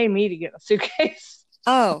couldn't pay me to get in a suitcase.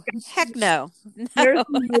 Oh, heck no. There's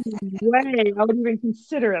no way I would even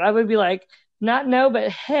consider it. I would be like, not no, but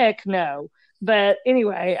heck no. But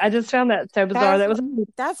anyway, I just found that so bizarre.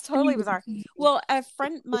 That's totally bizarre. Well,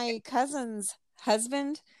 my cousin's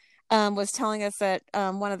husband was telling us at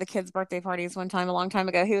one of the kids' birthday parties one time, a long time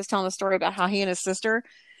ago. He was telling a story about how he and his sister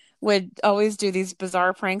would always do these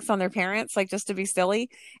bizarre pranks on their parents, like just to be silly.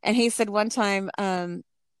 And he said one time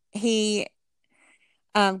he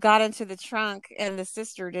got into the trunk, and the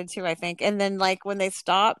sister did too, I think. And then, like, when they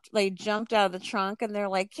stopped, they jumped out of the trunk and they're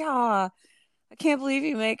like, "Yeah, I can't believe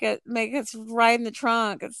you make us ride in the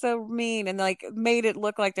trunk. It's so mean." And like made it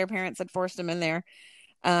look like their parents had forced them in there.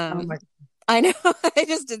 I know. They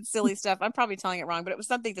just did silly stuff. I'm probably telling it wrong, but it was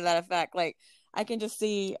something to that effect. Like, I can just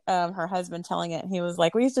see her husband telling it. And he was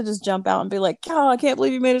like, "We used to just jump out and be like, "Oh, I can't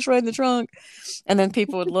believe you made us ride in the trunk." And then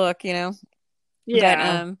people would look, Yeah.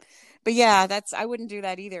 But yeah, I wouldn't do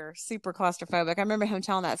that either. Super claustrophobic. I remember him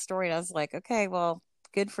telling that story and I was like, okay, well,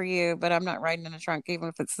 good for you, but I'm not riding in a trunk, even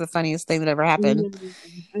if it's the funniest thing that ever happened.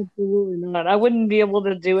 Absolutely not. I wouldn't be able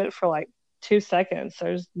to do it for like 2 seconds.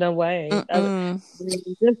 There's no way.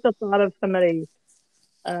 Just the thought of somebody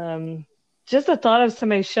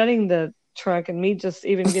shutting the trunk and me just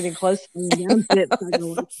even getting close to it. It's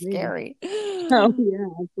so scary. Oh yeah,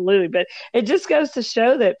 absolutely. But it just goes to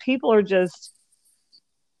show that people are just,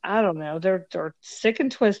 I don't know, they're sick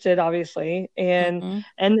and twisted, obviously, and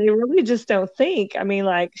they really just don't think. I mean,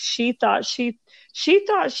 like, she thought she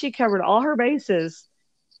covered all her bases,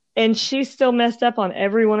 and she still messed up on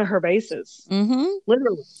every one of her bases.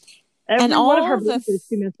 Literally, every one of her bases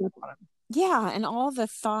she messed up on them. Yeah, and all the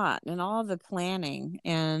thought and all the planning,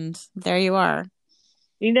 and there you are.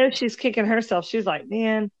 She's kicking herself. She's like,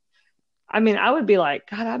 man. I mean, I would be like,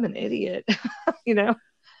 God, I'm an idiot.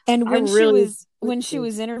 And when she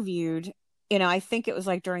was interviewed, I think it was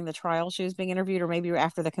like during the trial she was being interviewed, or maybe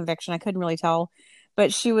after the conviction. I couldn't really tell,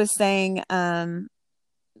 but she was saying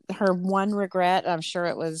her one regret. I'm sure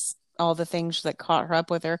it was all the things that caught her up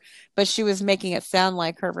with her, but she was making it sound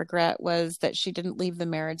like her regret was that she didn't leave the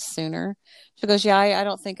marriage sooner. She goes, "Yeah, I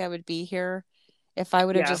don't think I would be here if I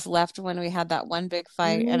would have just left when we had that one big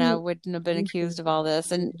fight, and I wouldn't have been accused of all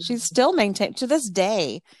this." And she's still to this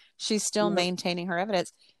day, she's still maintaining her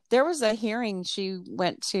evidence. There was a hearing she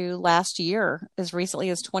went to last year, as recently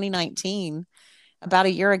as 2019, about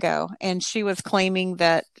a year ago, and she was claiming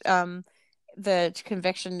that the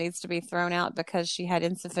conviction needs to be thrown out because she had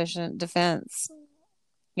insufficient defense.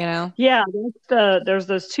 Yeah, there's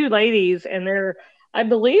those two ladies, and I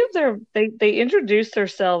believe they introduced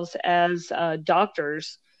themselves as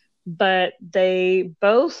doctors, but they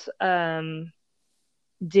both deal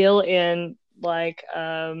in like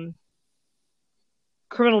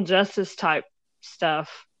criminal justice type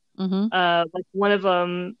stuff. Like one of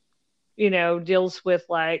them, deals with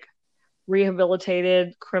like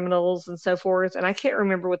rehabilitated criminals and so forth. And I can't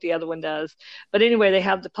remember what the other one does, but anyway, they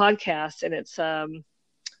have the podcast, and it's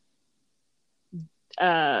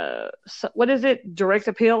what is it? Direct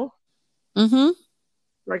Appeal.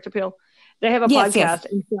 Direct Appeal. They have a podcast, yes.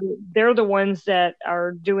 And so they're the ones that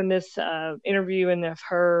are doing this interviewing of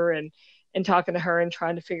her and talking to her and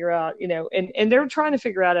trying to figure out, and they're trying to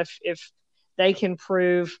figure out if they can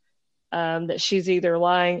prove that she's either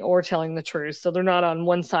lying or telling the truth. So they're not on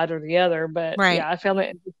one side or the other. But yeah, I found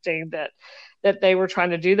it interesting that that they were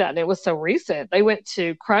trying to do that, and it was so recent. They went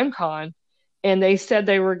to CrimeCon, and they said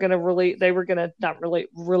they were going to release. They were going to not really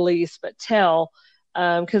release, but tell,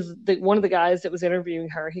 because one of the guys that was interviewing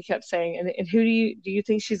her, he kept saying, "And who do you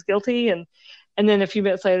think she's guilty?" And then a few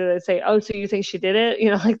minutes later, they'd say, "Oh, so you think she did it?"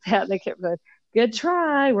 Like that. And they kept going, "Good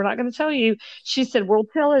try. We're not going to tell you." She said, "We'll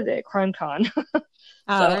tell it at CrimeCon."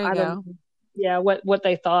 Oh, there you go. Yeah, what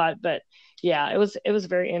they thought, but yeah, it was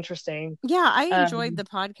very interesting. Yeah, I enjoyed the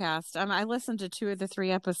podcast. I listened to 2 of the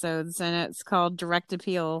 3 episodes, and it's called Direct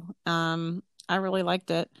Appeal. I really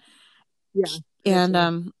liked it. Yeah,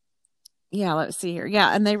 and yeah, let's see here.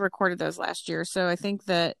 Yeah, and they recorded those last year, so I think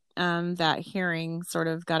that that hearing sort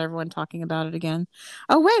of got everyone talking about it again.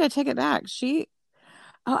 Oh wait, I take it back.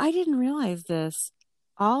 I didn't realize this.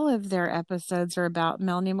 All of their episodes are about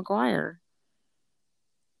Melanie McGuire.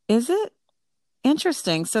 Is it?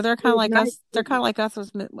 Interesting. So they're kind of like us. They're kind of like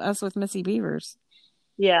us with Missy Beavers.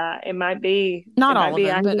 Yeah, it might be. Not all of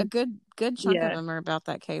them, but a good chunk of them are about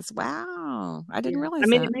that case. Wow, I didn't realize.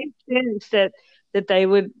 It makes sense that they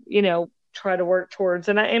would, try to work towards.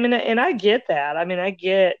 And I get that. I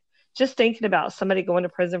get just thinking about somebody going to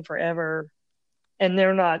prison forever, and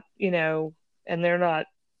they're not, guilty.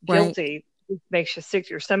 Right. It makes you sick to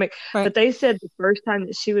your stomach. Right. But they said the first time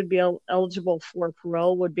that she would be eligible for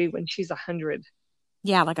parole would be when she's 100.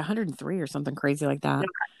 Yeah, like 103 or something crazy like that.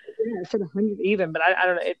 Yeah, I said 100 even, but I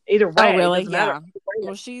don't know. Either way. Oh, really? Yeah.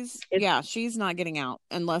 Well, she's not getting out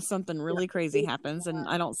unless something really crazy happens, and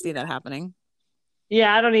I don't see that happening.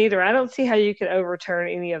 Yeah, I don't either. I don't see how you could overturn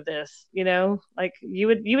any of this. Like you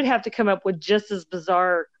would have to come up with just as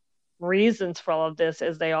bizarre reasons for all of this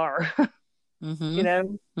as they are.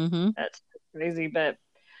 Mm-hmm. Mm-hmm. That's crazy. But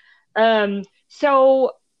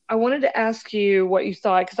so I wanted to ask you what you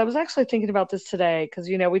thought, because I was actually thinking about this today, because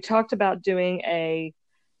we talked about doing and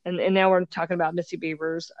now we're talking about Missy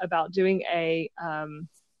Beavers, about doing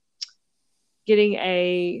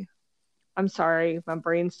I'm sorry, my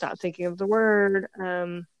brain's not thinking of the word.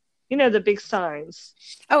 The big signs.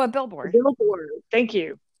 Oh, a billboard. Thank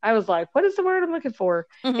you. I was like, what is the word I'm looking for?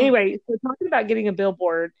 Mm-hmm. Anyway, so talking about getting a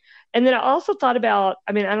billboard. And then I also thought about,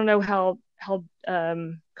 I don't know how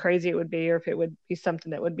crazy it would be, or if it would be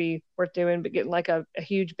something that would be worth doing, but getting like a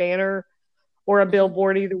huge banner or a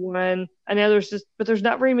billboard, either one. I know there's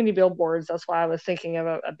not very many billboards. That's why I was thinking of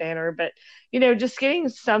a banner, but just getting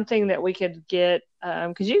something that we could get,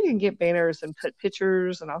 because you can get banners and put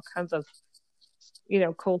pictures and all kinds of,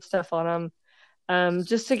 cool stuff on them,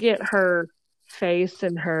 just to get her face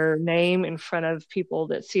and her name in front of people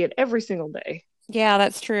that see it every single day. Yeah,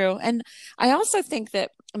 that's true. And I also think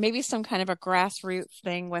that maybe some kind of a grassroots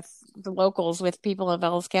thing with the locals, with people of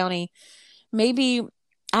Ellis County. Maybe,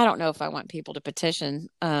 I don't know if I want people to petition,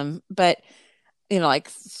 but like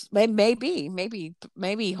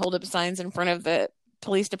maybe hold up signs in front of the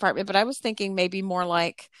police department. But I was thinking maybe more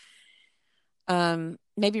like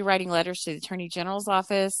maybe writing letters to the Attorney General's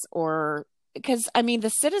office, or because the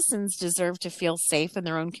citizens deserve to feel safe in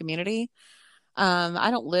their own community. I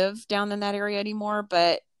don't live down in that area anymore,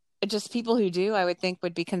 but just people who do, I would think,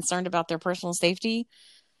 would be concerned about their personal safety,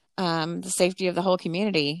 the safety of the whole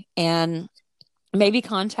community, and maybe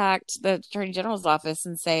contact the Attorney General's office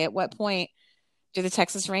and say, at what point do the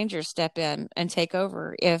Texas Rangers step in and take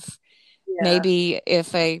over? Maybe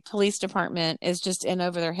if a police department is just in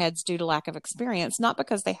over their heads due to lack of experience, not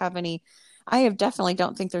because they have any. I definitely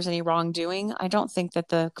don't think there's any wrongdoing. I don't think that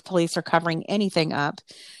the police are covering anything up.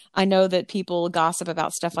 I know that people gossip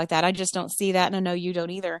about stuff like that. I just don't see that. And I know you don't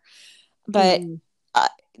either. But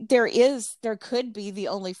there could be, the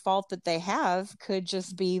only fault that they have could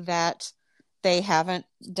just be that they haven't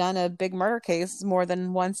done a big murder case more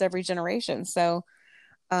than once every generation. So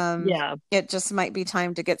it just might be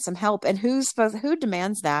time to get some help. And who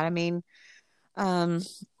demands that?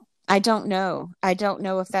 I don't know. I don't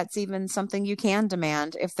know if that's even something you can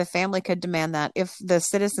demand. If the family could demand that, if the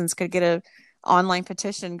citizens could get a online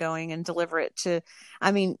petition going and deliver it to,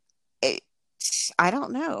 I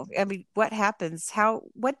don't know. What happens?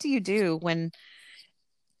 What do you do when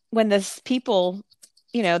the people,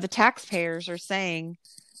 the taxpayers are saying,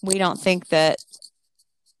 we don't think that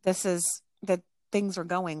that things are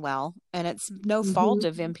going well, and it's no fault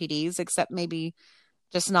of MPDs except maybe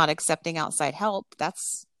just not accepting outside help.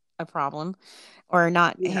 That's a problem, or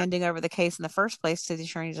not handing over the case in the first place to the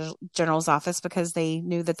Attorney General's office because they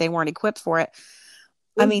knew that they weren't equipped for it.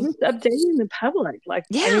 Just updating the public,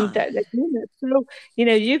 so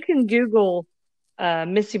you can Google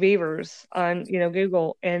Missy Beavers on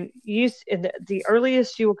Google, and the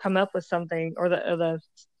earliest you will come up with something, or the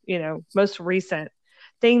most recent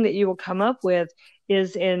thing that you will come up with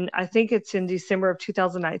is I think it's in December of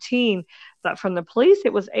 2019, but from the police,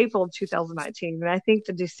 it was April of 2019. And I think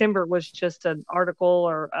the December was just an article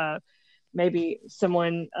or maybe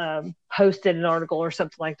someone posted an article or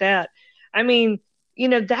something like that. I mean,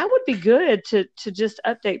 that would be good to just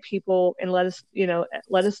update people and let us know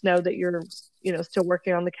that you're, still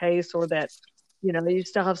working on the case, or that, you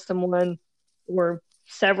still have someone or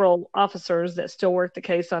several officers that still work the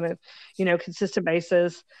case on a, consistent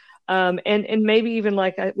basis. And maybe even,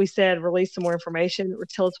 like we said, release some more information, or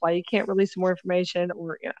tell us why you can't release some more information,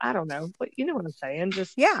 or I don't know, but you know what I'm saying?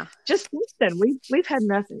 Just listen. We've had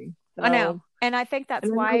nothing. So, I know. And I think that's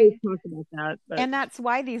why we talked about that, and that's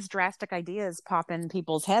why these drastic ideas pop in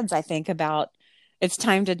people's heads, I think, about it's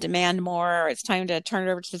time to demand more, or it's time to turn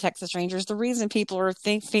it over to the Texas Rangers. The reason people are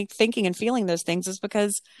thinking and feeling those things is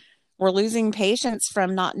because we're losing patients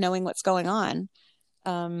from not knowing what's going on.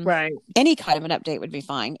 Right. Any kind of an update would be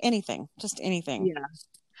fine. Anything, just anything. Yeah.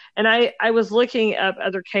 And I was looking up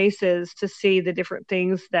other cases to see the different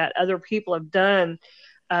things that other people have done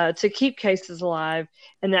to keep cases alive.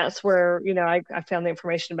 And that's where, I found the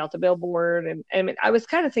information about the billboard. And I was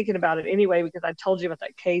kind of thinking about it anyway, because I told you about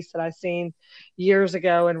that case that I seen years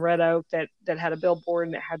ago in Red Oak that had a billboard,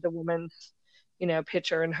 and it had the woman's,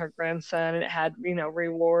 picture and her grandson, and it had,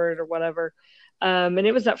 reward or whatever. And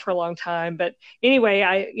it was up for a long time. But anyway,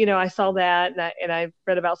 I saw that, and I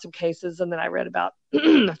read about some cases, and then I read about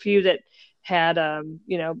a few that had,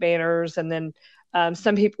 banners, and then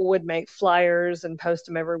some people would make flyers and post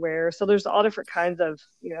them everywhere. So there's all different kinds of,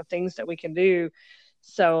 things that we can do.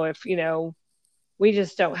 So if, we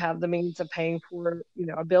just don't have the means of paying for,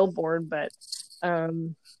 a billboard, but,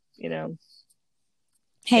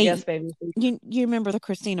 hey, I guess maybe you remember the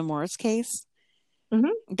Christina Morris case?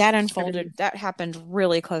 Mm-hmm. That unfolded. That happened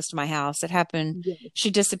really close to my house. It happened. Yes. She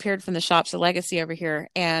disappeared from the shops of Legacy over here,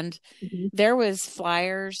 and there was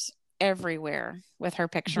flyers everywhere with her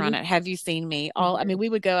picture on it. Have you seen me? I mean, we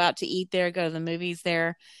would go out to eat there, go to the movies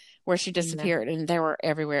there, where she disappeared, and they were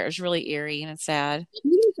everywhere. It was really eerie and sad. She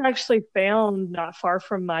was actually found not far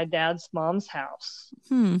from my dad's mom's house.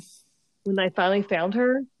 When they finally found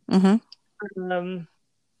her,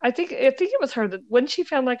 I think it was her that when she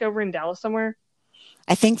found, like, over in Dallas somewhere.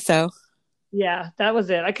 I think so. Yeah, that was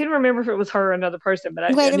it. I couldn't remember if it was her or another person,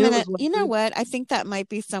 but wait a minute. You know what? I think that might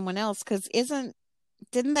be someone else, because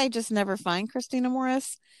didn't they just never find Christina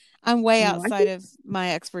Morris? I'm way outside of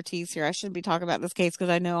my expertise here. I shouldn't be talking about this case because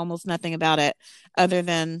I know almost nothing about it other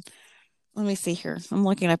than, let me see here. I'm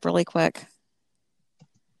looking up really quick.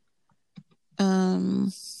 Okay,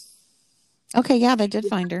 yeah, they did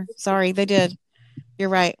find her. Sorry, they did. You're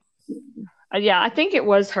right. Yeah, I think it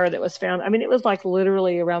was her that was found. I mean, it was like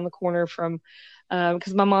literally around the corner from,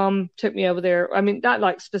 because my mom took me over there. I mean, not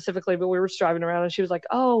like specifically, but we were driving around, and she was like,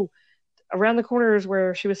 "Oh, around the corner is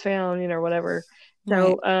where she was found," or whatever.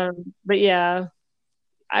 So, right. But yeah,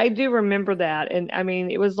 I do remember that, and I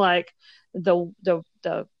mean, it was like the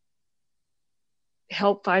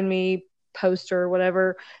help find me poster or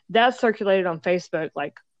whatever that circulated on Facebook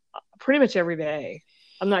like pretty much every day.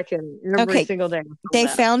 I'm not kidding. Every single day. They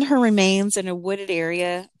found her remains in a wooded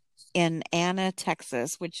area in Anna,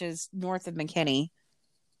 Texas, which is north of McKinney.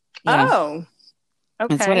 Yeah. Oh,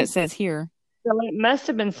 okay. That's what it says here. So it must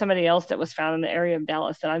have been somebody else that was found in the area of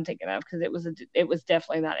Dallas that I'm thinking of, because it was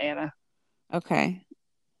definitely not Anna. Okay.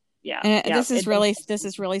 Yeah. And this is really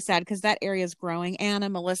sad, because that area is growing. Anna,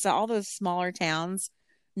 Melissa, all those smaller towns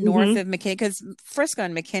north of McKinney, because Frisco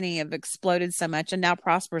and McKinney have exploded so much, and now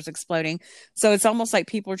Prosper is exploding. So it's almost like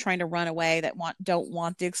people are trying to run away that don't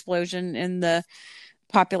want the explosion in the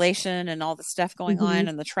population and all the stuff going on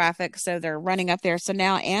and the traffic. So they're running up there. So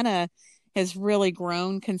now Anna has really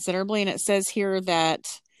grown considerably. And it says here that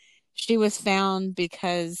she was found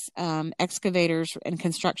because excavators and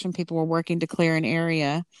construction people were working to clear an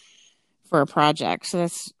area for a project. So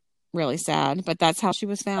that's really sad, but that's how she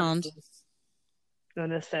was found.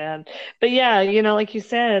 Goodness, sad. But yeah, like you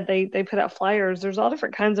said, they put out flyers. There's all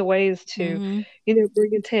different kinds of ways to,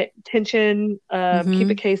 bring attention, keep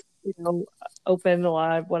a case, open,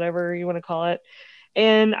 alive, whatever you want to call it.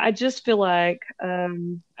 And I just feel like, I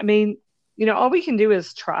mean, all we can do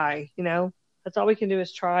is try, that's all we can do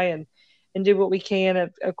is try and do what we can,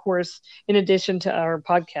 of course, in addition to our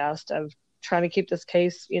podcast of trying to keep this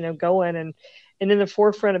case, going and in the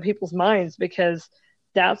forefront of people's minds, because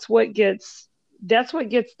that's when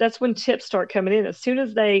tips start coming in. As soon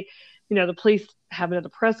as they, the police have another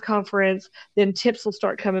press conference, then tips will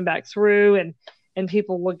start coming back through, and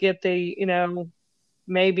people will get the,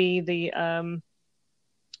 maybe the,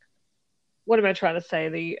 what am I trying to say?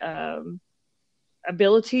 The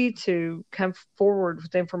ability to come forward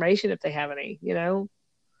with information if they have any, I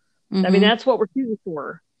mean, that's what we're here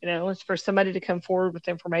for. It's for somebody to come forward with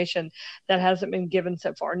information that hasn't been given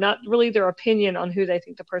so far. Not really their opinion on who they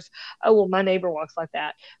think the person, oh, well, my neighbor walks like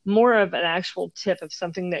that. More of an actual tip of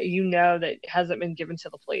something that that hasn't been given to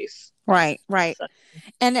the police. Right. So.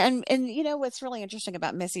 And what's really interesting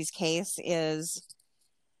about Missy's case is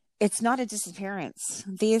it's not a disappearance.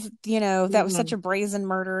 That was such a brazen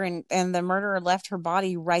murder, and the murderer left her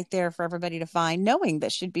body right there for everybody to find, knowing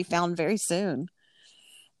that she'd be found very soon.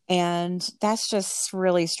 And that's just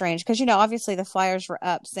really strange because, obviously the flyers were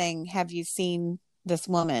up saying, have you seen this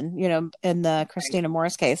woman, in the Christina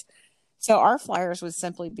Morris case. So our flyers would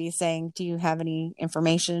simply be saying, do you have any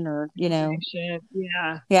information or, Yeah.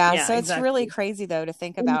 So it's really crazy, though, to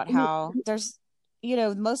think about how there's,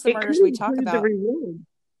 most of the murders we talk about.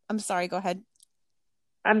 I'm sorry, go ahead.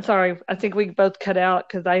 I'm sorry. I think we both cut out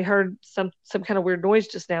because I heard some kind of weird noise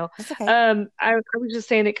just now. That's okay. I was just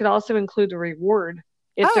saying it could also include the reward.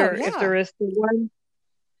 If there is one.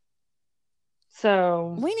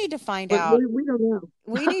 So we need to find out. We don't know.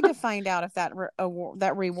 We need to find out if that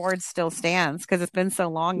reward still stands because it's been so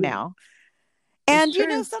long now. And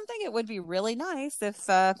something, it would be really nice if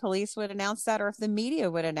police would announce that, or if the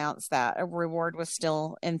media would announce that a reward was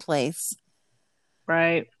still in place.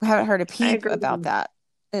 Right. I haven't heard a peep about that.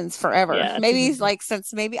 It's forever. Yeah, maybe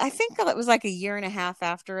I think it was like a year and a half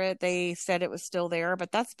after it, they said it was still there,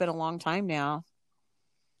 but that's been a long time now.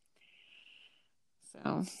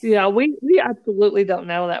 So yeah, we absolutely don't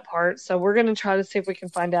know that part. So we're going to try to see if we can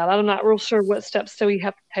find out. I'm not real sure what steps do we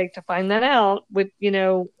have to take to find that out with,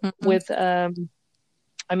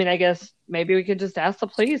 I guess maybe we could just ask the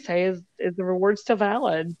police, hey, is the reward still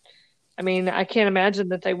valid? I mean, I can't imagine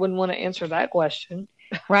that they wouldn't want to answer that question.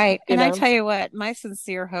 Right. And I tell you what, my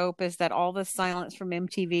sincere hope is that all the silence from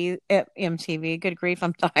MTV, good grief,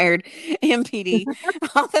 I'm tired, MPD,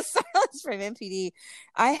 all the silence from MPD,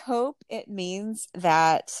 I hope it means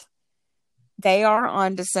that they are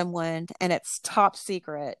onto someone and it's top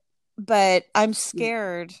secret. But I'm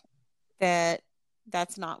scared that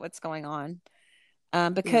that's not what's going on.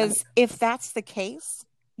 Because if that's the case,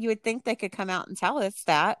 you would think they could come out and tell us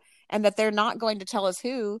that, and that they're not going to tell us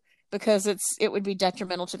who, because it would be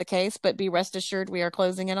detrimental to the case, but be rest assured we are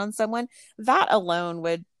closing in on someone. That alone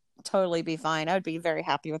would totally be fine. I would be very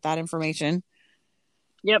happy with that information.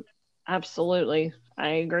 Yep, absolutely. I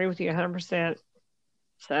agree with you 100%.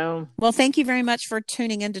 So, well, thank you very much for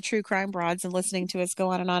tuning into True Crime Broads and listening to us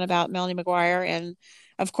go on and on about Melanie McGuire. And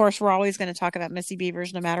of course, we're always going to talk about Missy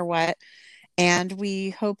Beavers no matter what. And we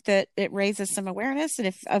hope that it raises some awareness. And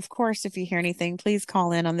if you hear anything, please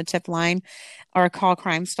call in on the tip line or call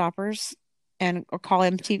Crime Stoppers or call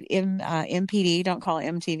MPD. Don't call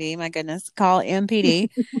MTV. My goodness. Call MPD.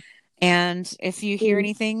 And if you hear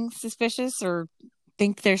anything suspicious or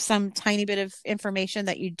think there's some tiny bit of information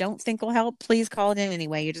that you don't think will help, please call it in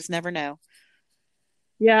anyway. You just never know.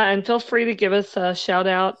 Yeah. And feel free to give us a shout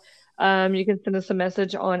out. You can send us a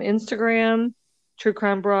message on Instagram, True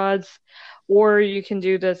Crime Broads. Or you can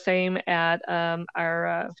do the same at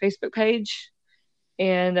our Facebook page,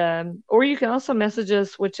 and or you can also message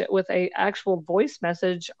us with a actual voice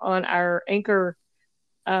message on our Anchor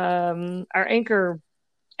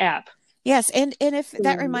app. Yes, and if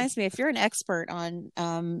that reminds me, if you're an expert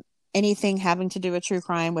on anything having to do with true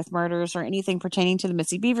crime, with murders, or anything pertaining to the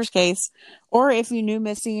Missy Beavers case, or if you knew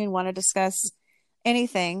Missy and want to discuss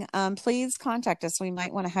anything, please contact us. We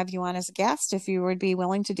might want to have you on as a guest if you would be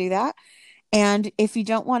willing to do that. And if you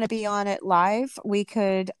don't want to be on it live, we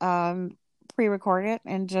could pre-record it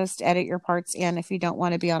and just edit your parts in if you don't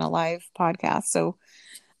want to be on a live podcast. So,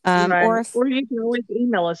 right. or you can always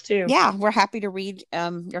email us too. Yeah, we're happy to read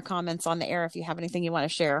your comments on the air if you have anything you want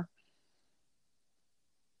to share.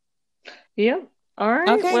 Yeah. All right.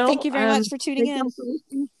 Okay. Well, thank you very much for tuning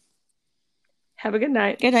in. Have a good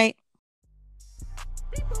night. Good night.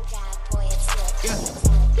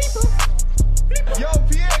 Yo,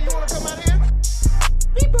 Pierre, you want to come out here?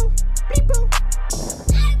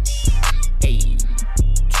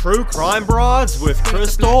 True Crime Broads with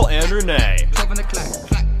Crystal and Renee.